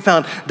 look what we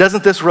found,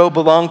 doesn't this robe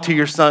belong to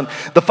your son?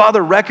 The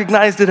father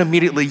recognized it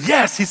immediately.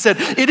 Yes, he said,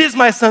 it is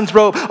my son's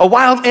robe, a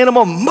wild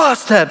animal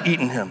must have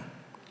eaten him.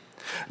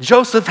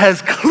 Joseph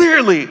has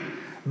clearly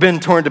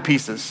been torn to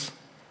pieces.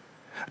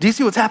 Do you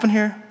see what's happened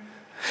here?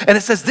 And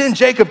it says, then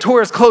Jacob tore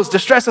his clothes,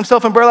 distressed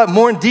himself in burlap,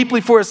 mourned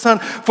deeply for his son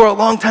for a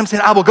long time,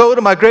 saying, I will go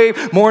to my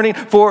grave mourning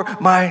for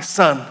my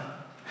son.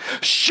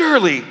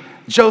 Surely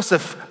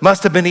Joseph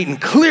must have been eaten.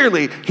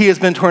 Clearly, he has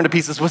been torn to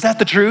pieces. Was that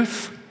the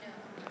truth?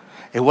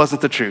 It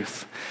wasn't the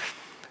truth.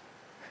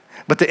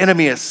 But the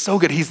enemy is so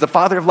good. He's the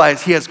father of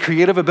lies. He has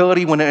creative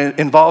ability when it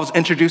involves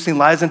introducing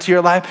lies into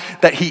your life,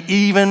 that he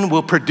even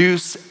will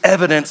produce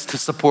evidence to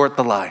support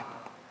the lie.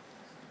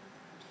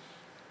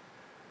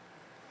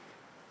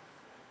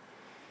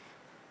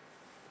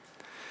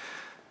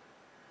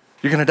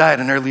 You're going to die at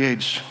an early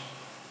age.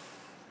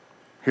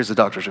 Here's the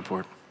doctor's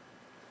report.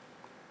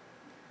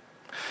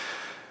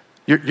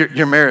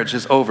 Your marriage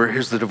is over.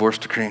 Here's the divorce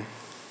decree.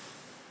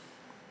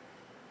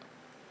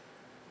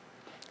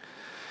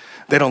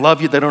 They don't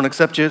love you. They don't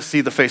accept you.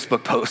 See the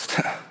Facebook post.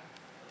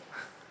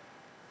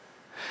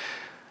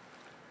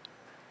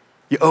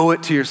 You owe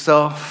it to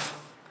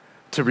yourself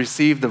to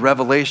receive the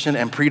revelation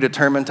and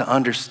predetermine to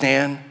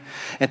understand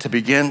and to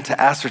begin to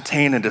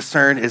ascertain and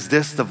discern, is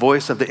this the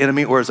voice of the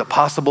enemy, or is it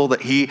possible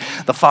that he,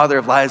 the father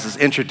of lies, is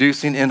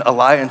introducing in a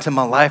lie into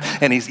my life,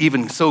 and he's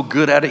even so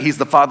good at it, he's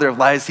the father of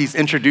lies, he's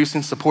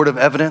introducing supportive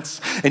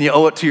evidence, and you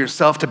owe it to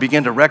yourself to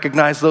begin to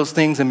recognize those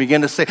things and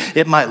begin to say,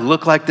 it might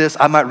look like this,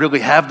 I might really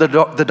have the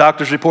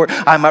doctor's report,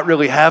 I might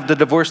really have the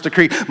divorce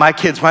decree, my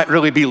kids might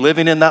really be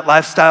living in that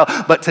lifestyle,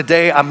 but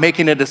today I'm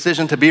making a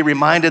decision to be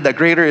reminded that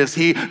greater is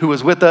he who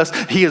is with us,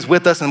 he is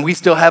with us, and we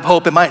still have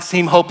hope. It might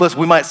seem hopeless,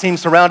 we might seem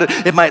surrounded,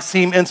 it might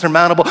seem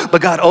insurmountable,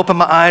 but God, open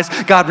my eyes.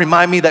 God,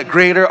 remind me that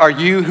greater are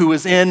you who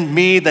is in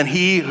me than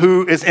he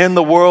who is in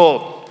the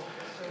world.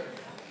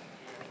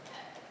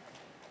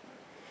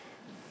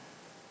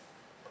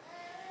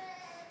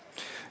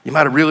 You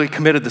might have really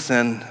committed the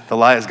sin. The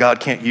lie is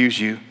God can't use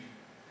you.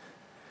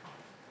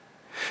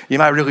 You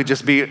might really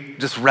just be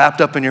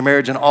wrapped up in your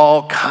marriage in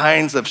all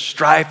kinds of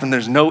strife, and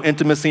there's no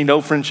intimacy,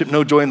 no friendship,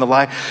 no joy, and the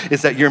lie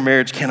is that your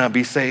marriage cannot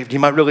be saved. You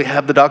might really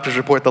have the doctor's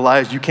report, the lie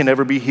is you can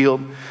never be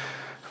healed.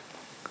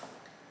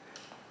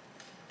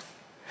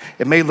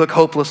 It may look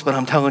hopeless, but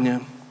I'm telling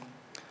you,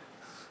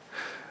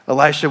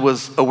 Elisha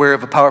was aware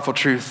of a powerful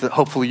truth that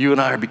hopefully you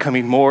and I are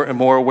becoming more and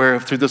more aware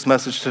of through this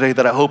message today,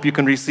 that I hope you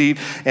can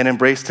receive and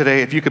embrace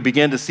today. If you could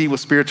begin to see with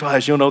spiritual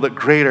eyes, you'll know that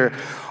greater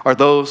are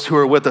those who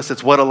are with us.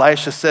 It's what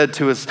Elisha said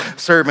to his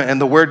servant.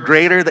 And the word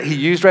greater that he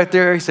used right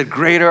there, he said,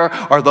 greater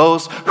are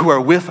those who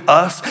are with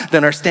us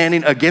than are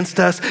standing against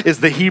us, is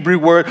the Hebrew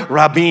word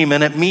rabim.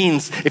 And it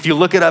means, if you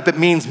look it up, it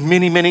means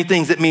many, many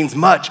things. It means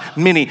much,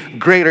 many,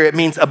 greater. It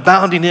means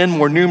abounding in,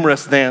 more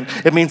numerous than.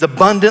 It means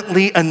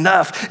abundantly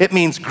enough. It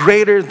means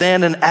greater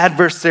than an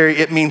adversary.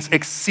 It means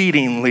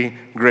exceedingly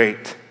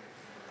great.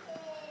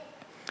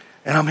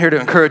 And I'm here to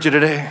encourage you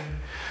today.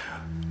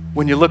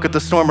 When you look at the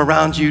storm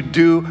around you,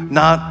 do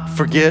not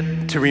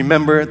forget to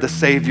remember the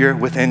Savior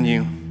within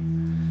you.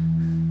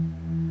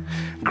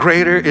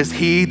 Greater is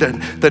he.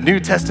 The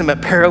New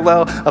Testament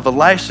parallel of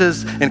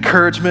Elisha's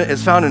encouragement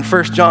is found in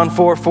 1 John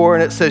 4:4,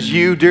 and it says,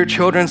 you, dear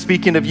children,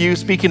 speaking of you,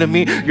 speaking of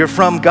me, you're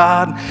from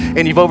God,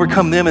 and you've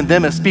overcome them, and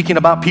them is speaking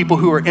about people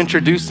who are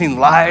introducing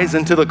lies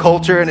into the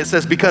culture. And it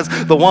says, because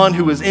the one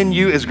who is in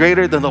you is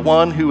greater than the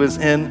one who is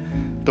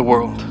in the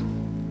world.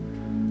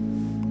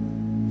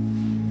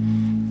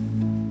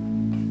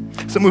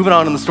 So moving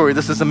on in the story,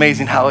 this is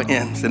amazing how it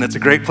ends, and it's a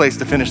great place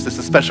to finish this,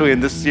 especially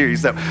in this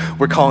series that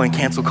we're calling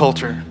Cancel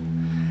Culture.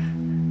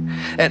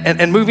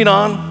 And moving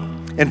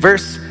on, in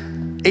verse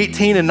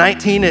 18 and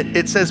 19,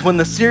 it says, when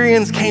the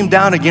Syrians came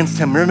down against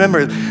him,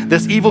 remember,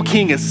 this evil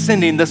king is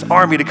sending this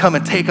army to come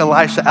and take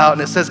Elisha out.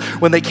 And it says,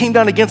 when they came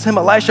down against him,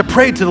 Elisha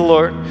prayed to the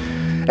Lord.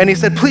 And he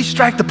said, please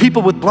strike the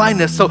people with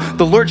blindness. So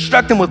the Lord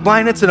struck them with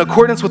blindness in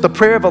accordance with the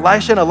prayer of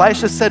Elisha. And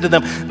Elisha said to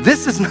them,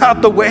 this is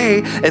not the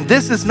way, and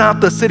this is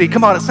not the city.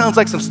 Come on, it sounds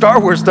like some Star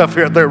Wars stuff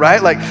here,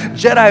 right? Like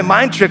Jedi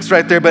mind tricks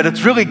right there, but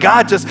it's really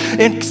God just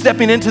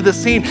stepping into the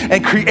scene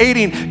and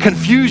creating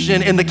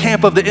confusion in the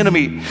camp of the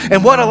enemy.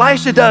 And what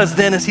Elisha does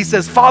then is he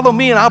says, follow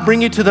me and I'll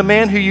bring you to the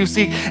man who you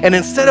seek. And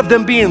instead of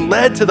them being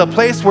led to the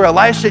place where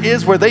Elisha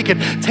is, where they could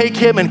take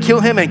him and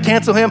kill him and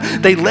cancel him,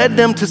 they led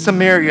them to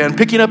Samaria. And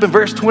picking up in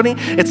verse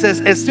 20, it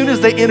says, as soon as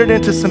they entered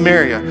into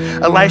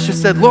Samaria, Elisha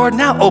said, Lord,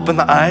 now open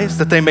the eyes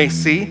that they may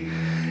see.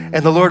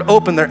 And the Lord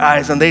opened their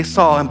eyes and they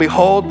saw, and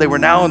behold, they were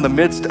now in the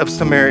midst of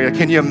Samaria.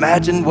 Can you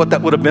imagine what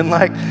that would have been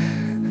like?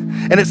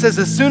 And it says,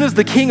 as soon as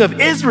the king of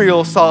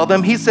Israel saw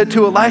them, he said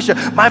to Elisha,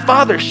 my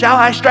father, shall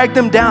I strike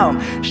them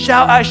down?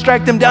 Shall I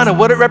strike them down? And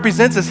what it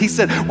represents is he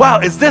said, wow,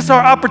 is this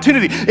our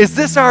opportunity? Is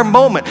this our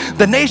moment?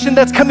 The nation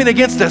that's coming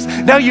against us,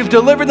 now you've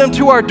delivered them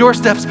to our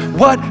doorsteps.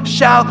 What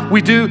shall we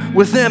do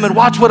with them? And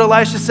watch what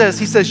Elisha says.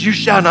 He says, you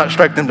shall not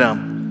strike them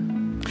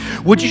down.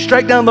 Would you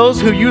strike down those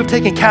who you have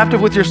taken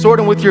captive with your sword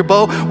and with your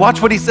bow? Watch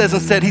what he says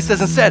instead. He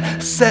says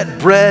instead, set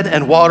bread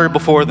and water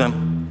before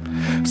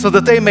them, so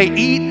that they may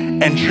eat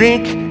and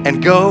drink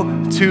and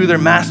go to their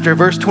master.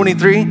 Verse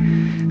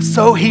 23,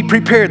 so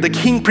the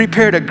king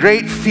prepared a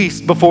great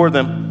feast before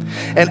them.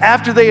 And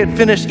after they had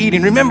finished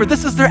eating, remember,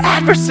 this is their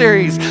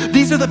adversaries.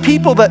 These are the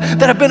people that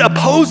have been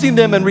opposing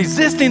them and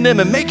resisting them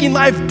and making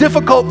life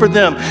difficult for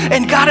them.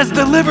 And God has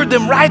delivered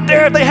them right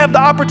there. They have the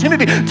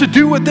opportunity to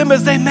do with them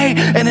as they may.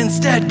 And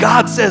instead,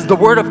 God says, the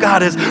word of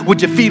God is,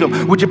 would you feed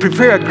them? Would you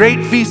prepare a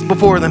great feast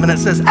before them? And it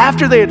says,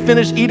 after they had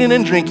finished eating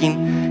and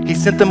drinking, he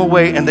sent them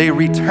away and they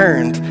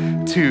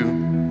returned to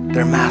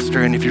their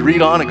master. And if you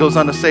read on, it goes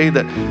on to say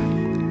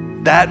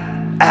that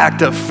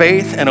act of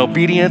faith and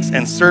obedience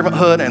and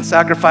servanthood and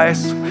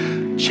sacrifice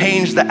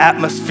changed the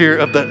atmosphere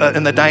of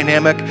and the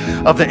dynamic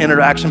of the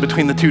interaction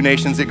between the two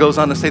nations. It goes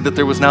on to say that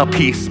there was now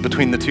peace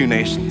between the two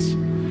nations.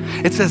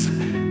 It says,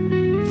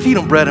 feed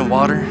them bread and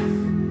water.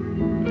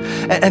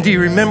 And do you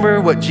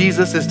remember what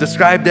Jesus is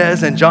described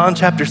as in John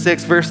chapter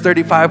 6, verse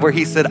 35, where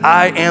he said,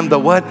 I am the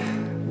what?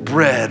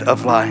 Bread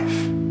of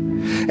life.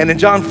 And in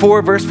John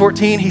 4, verse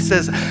 14, he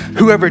says,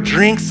 whoever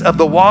drinks of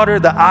the water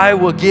that I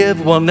will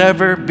give will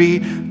never be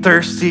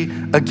thirsty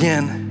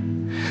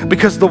again,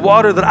 because the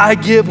water that I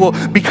give will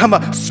become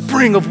a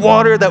spring of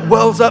water that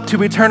wells up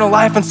to eternal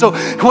life. And so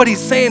what he's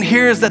saying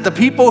here is that the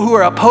people who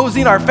are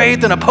opposing our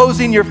faith and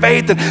opposing your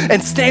faith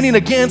and standing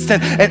against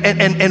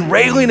and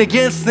railing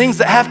against things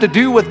that have to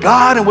do with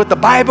God and with the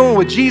Bible and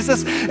with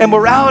Jesus and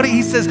morality,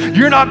 he says,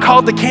 you're not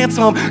called to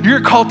cancel them,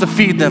 you're called to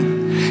feed them.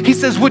 He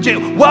says, would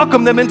you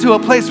welcome them into a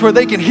place where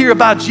they can hear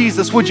about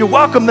Jesus? Would you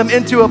welcome them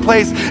into a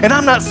place? And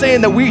I'm not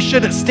saying that we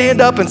shouldn't stand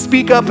up and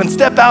speak up and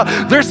step out.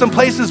 There's some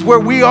places where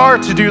we are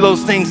to do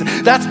those things.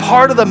 That's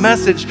part of the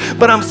message.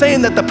 But I'm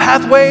saying that the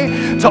pathway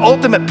to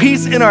ultimate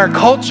peace in our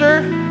culture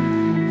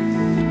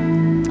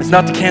is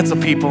not to cancel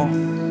people.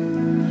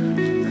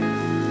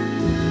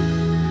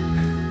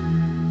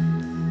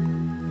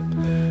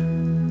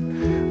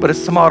 But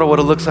it's to model what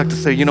it looks like to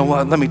say, you know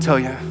what, let me tell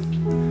you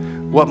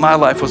what my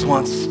life was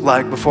once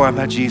like before I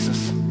met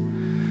Jesus.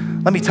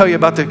 Let me tell you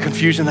about the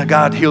confusion that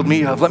God healed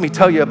me of. Let me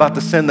tell you about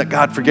the sin that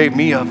God forgave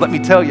me of. Let me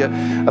tell you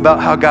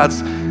about how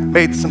God's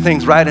made some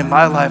things right in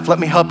my life. Let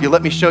me help you.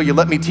 Let me show you.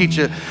 Let me teach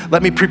you.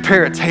 Let me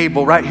prepare a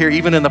table right here,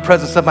 even in the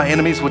presence of my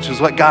enemies, which is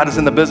what God is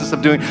in the business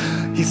of doing.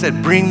 He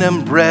said, bring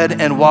them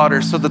bread and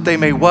water so that they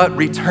may what?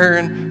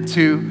 Return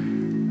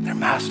to their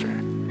master.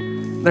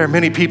 There are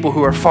many people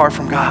who are far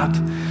from God.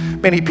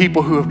 Many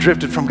people who have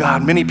drifted from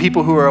God. Many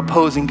people who are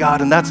opposing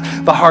God. And that's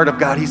the heart of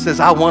God. He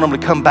says, I want them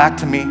to come back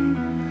to me.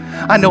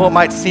 I know it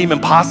might seem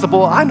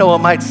impossible. I know it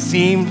might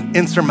seem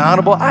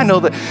insurmountable. I know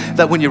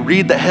that when you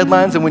read the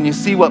headlines and when you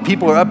see what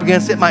people are up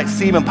against, it might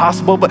seem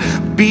impossible, but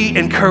be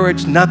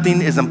encouraged.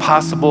 Nothing is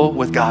impossible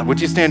with God.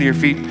 Would you stand to your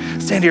feet?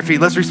 Stand to your feet.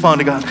 Let's respond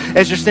to God.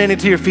 As you're standing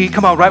to your feet,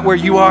 come on, right where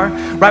you are,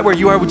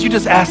 would you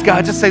just ask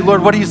God, just say,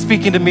 Lord, what are you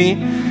speaking to me?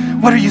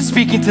 What are you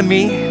speaking to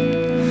me?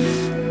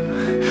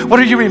 What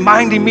are you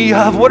reminding me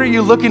of? What are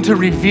you looking to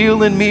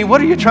reveal in me?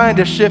 What are you trying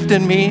to shift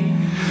in me?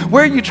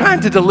 Where are you trying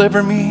to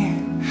deliver me?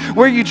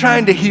 Where are you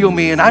trying to heal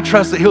me? And I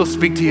trust that he'll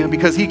speak to you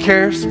because he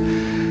cares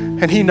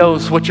and he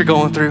knows what you're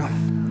going through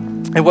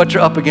and what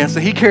you're up against.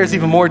 And he cares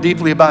even more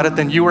deeply about it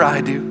than you or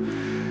I do.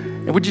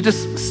 And would you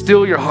just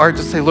still your heart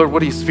to say, Lord,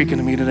 what are you speaking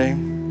to me today?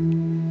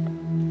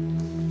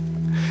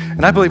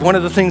 And I believe one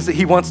of the things that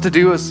he wants to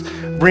do is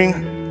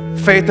bring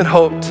faith and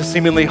hope to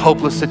seemingly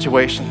hopeless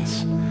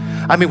situations.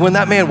 I mean, when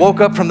that man woke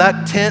up from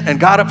that tent and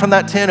got up from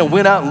that tent and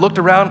went out and looked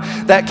around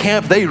that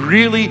camp, they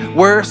really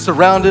were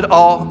surrounded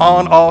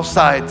on all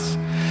sides.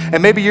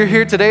 And maybe you're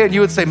here today and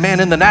you would say, man,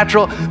 in the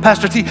natural,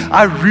 Pastor T,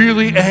 I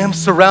really am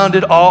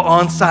surrounded all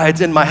on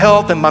sides in my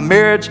health, in my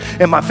marriage,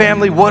 in my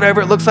family, whatever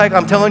it looks like.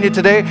 I'm telling you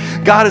today,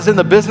 God is in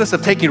the business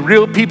of taking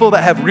real people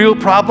that have real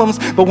problems,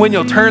 but when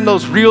you'll turn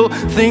those real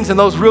things and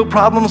those real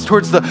problems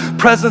towards the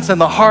presence and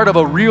the heart of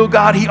a real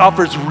God, he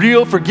offers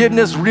real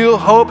forgiveness, real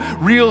hope,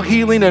 real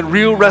healing, and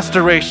real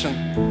restoration.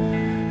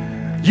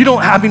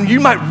 You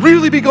might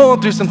really be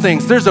going through some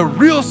things. There's a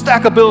real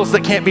stack of bills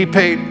that can't be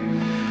paid.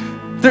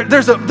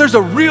 There's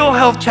a real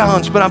health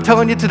challenge, but I'm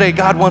telling you today,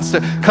 God wants to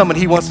come and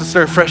he wants to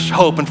stir fresh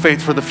hope and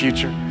faith for the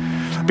future.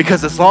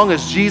 Because as long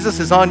as Jesus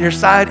is on your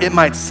side, it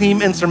might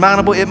seem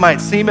insurmountable, it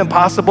might seem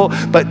impossible,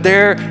 but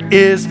there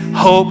is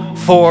hope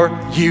for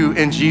you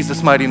in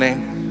Jesus' mighty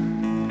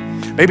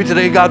name. Maybe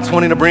today God's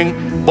wanting to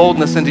bring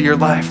boldness into your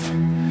life.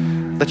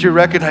 That you're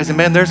recognizing,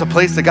 man, there's a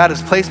place that God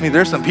has placed me.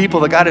 There's some people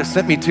that God has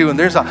sent me to, and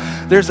there's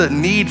a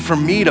need for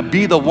me to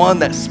be the one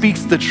that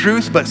speaks the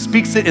truth, but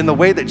speaks it in the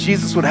way that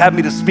Jesus would have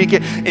me to speak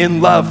it,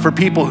 in love for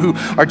people who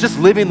are just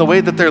living the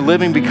way that they're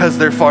living because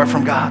they're far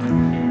from God.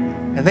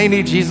 And they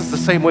need Jesus the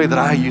same way that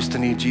I used to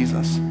need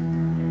Jesus.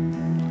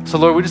 So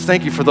Lord, we just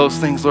thank you for those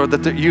things, Lord,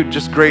 that you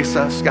just grace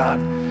us, God,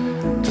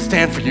 to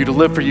stand for you, to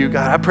live for you,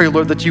 God. I pray,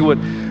 Lord, that you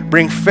would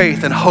bring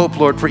faith and hope,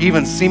 Lord, for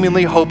even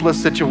seemingly hopeless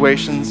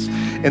situations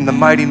in the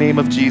mighty name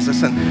of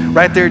Jesus. And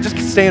right there, just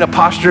stay in a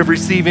posture of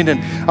receiving.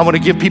 And I want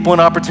to give people an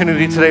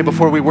opportunity today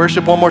before we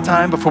worship one more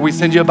time, before we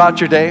send you about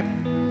your day,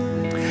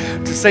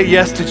 to say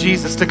yes to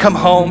Jesus, to come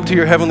home to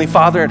your Heavenly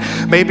Father.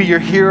 And maybe you're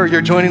here or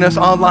you're joining us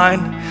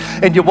online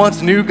and you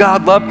once knew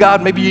God, loved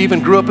God. Maybe you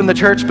even grew up in the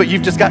church, but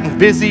you've just gotten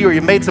busy or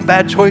you made some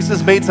bad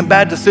choices, made some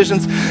bad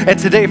decisions. And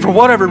today, for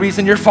whatever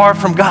reason, you're far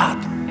from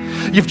God.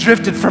 You've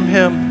drifted from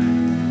him.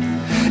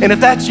 And if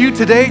that's you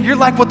today, you're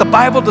like what the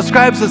Bible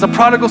describes as a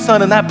prodigal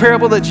son in that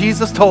parable that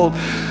Jesus told.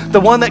 The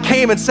one that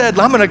came and said,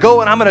 I'm gonna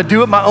go and I'm gonna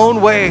do it my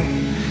own way.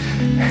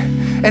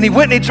 And he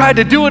went and he tried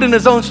to do it in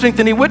his own strength,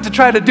 and he went to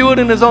try to do it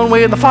in his own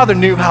way, and the Father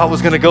knew how it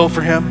was gonna go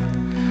for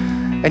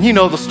him. And you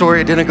know the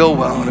story, it didn't go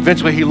well. And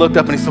eventually he looked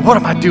up and he said, what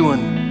am I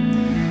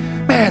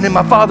doing? Man, in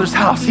my Father's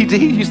house, he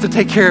used to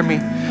take care of me.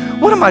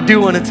 What am I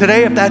doing? And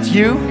today, if that's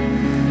you,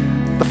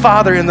 the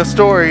Father in the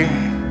story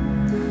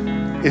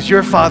is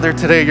your Father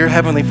today, your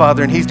Heavenly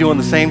Father, and he's doing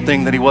the same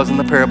thing that he was in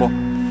the parable.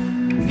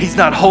 He's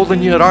not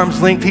holding you at arm's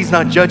length. He's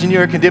not judging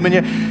you or condemning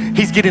you.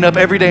 He's getting up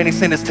every day and he's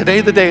saying, it's today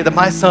the day that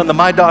my son, that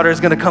my daughter is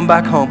gonna come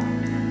back home.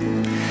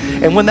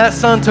 And when that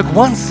son took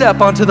one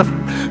step onto the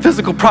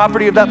physical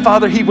property of that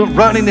father, he went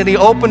running and he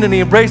opened and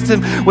he embraced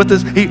him with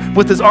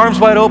his arms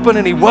wide open,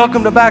 and he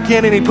welcomed him back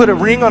in, and he put a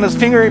ring on his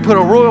finger, he put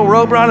a royal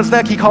robe around his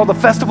neck. He called a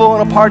festival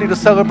and a party to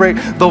celebrate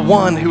the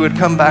one who had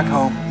come back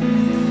home.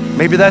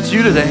 Maybe that's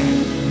you today.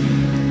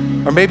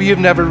 Or maybe you've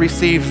never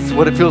received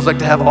what it feels like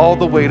to have all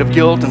the weight of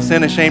guilt and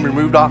sin and shame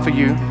removed off of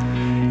you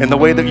in the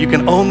way that you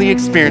can only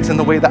experience, in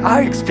the way that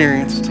I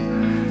experienced,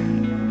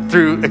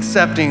 through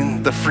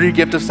accepting the free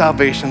gift of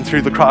salvation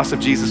through the cross of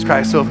Jesus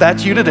Christ. So if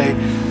that's you today,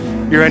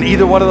 you're in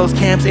either one of those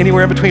camps,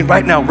 anywhere in between,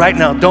 right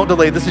now, don't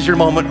delay. This is your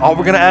moment. All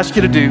we're gonna ask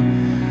you to do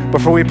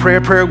before we pray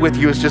a prayer with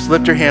you is just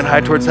lift your hand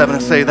high towards heaven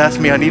and say, that's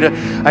me, I need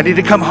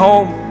to come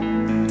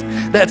home.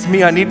 That's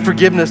me, I need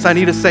forgiveness, I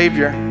need a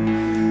Savior.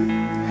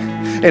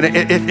 And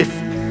if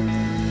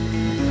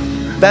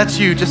that's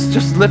you,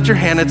 just lift your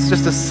hand. It's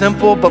just a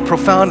simple but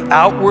profound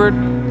outward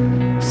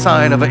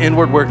sign of an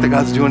inward work that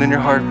God's doing in your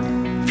heart.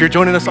 If you're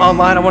joining us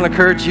online, I want to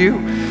encourage you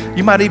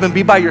You might even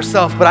be by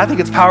yourself, but I think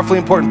it's powerfully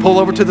important. Pull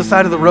over to the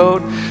side of the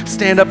road,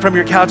 stand up from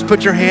your couch,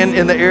 put your hand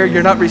in the air.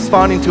 You're not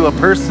responding to a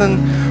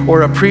person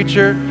or a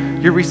preacher.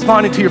 You're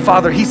responding to your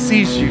Father. He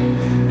sees you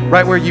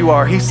right where you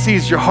are. He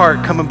sees your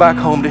heart coming back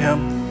home to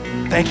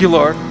Him. Thank you,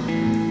 Lord.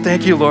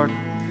 Thank you, Lord.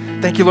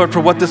 Thank you, Lord, for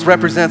what this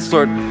represents,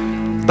 Lord.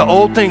 The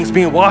old things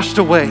being washed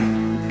away.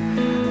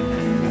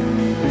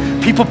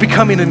 People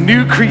becoming a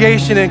new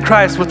creation in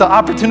Christ with the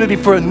opportunity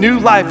for a new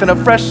life and a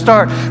fresh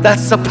start.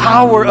 That's the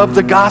power of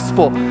the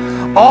gospel.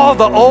 All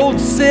the old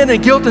sin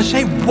and guilt and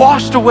shame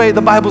washed away,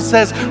 the Bible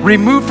says,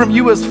 removed from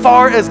you as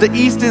far as the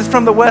east is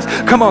from the west.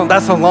 Come on,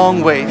 that's a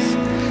long ways.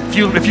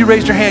 If you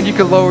raised your hand, you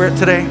could lower it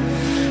today.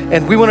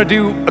 And we want to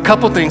do a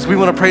couple things. We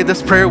want to pray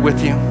this prayer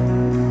with you.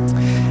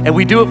 And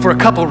we do it for a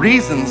couple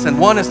reasons. And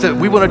one is that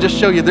we want to just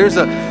show you there's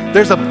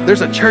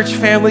a church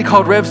family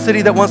called Rev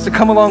City that wants to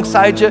come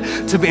alongside you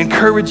to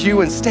encourage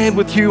you and stand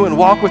with you and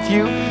walk with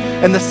you.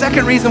 And the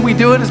second reason we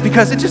do it is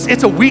because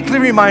it's a weekly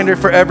reminder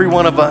for every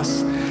one of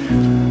us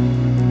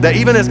that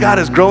even as God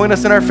is growing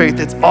us in our faith,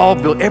 it's all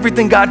built,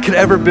 everything God could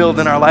ever build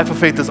in our life of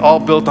faith is all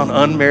built on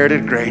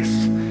unmerited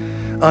grace.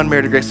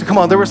 Unmerited grace. So come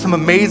on, there were some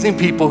amazing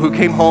people who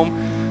came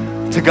home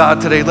to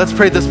God today. Let's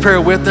pray this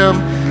prayer with them.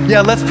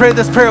 Yeah, let's pray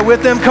this prayer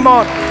with them. Come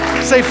on.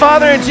 Say,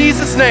 Father, in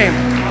Jesus' name,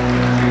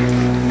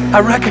 I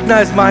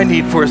recognize my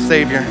need for a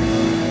Savior.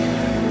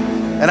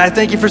 And I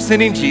thank you for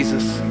sending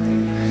Jesus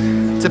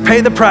to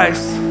pay the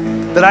price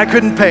that I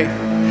couldn't pay,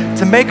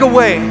 to make a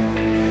way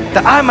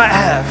that I might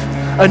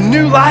have a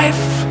new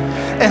life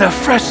and a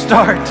fresh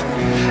start.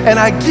 And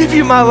I give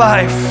you my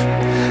life,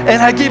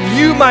 and I give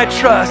you my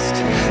trust.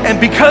 And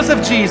because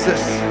of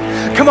Jesus,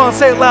 come on,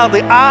 say it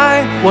loudly,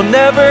 I will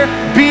never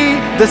be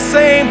the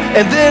same.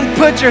 And then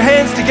put your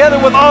hands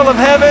together with all of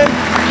heaven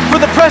for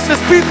the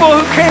precious people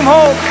who came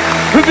home,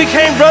 who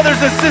became brothers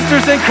and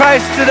sisters in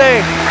Christ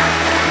today.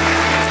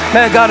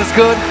 Man, God is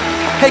good.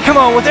 Hey, come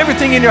on, with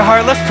everything in your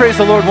heart, let's praise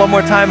the Lord one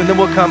more time, and then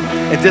we'll come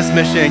and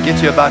dismiss you and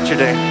get you about your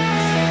day.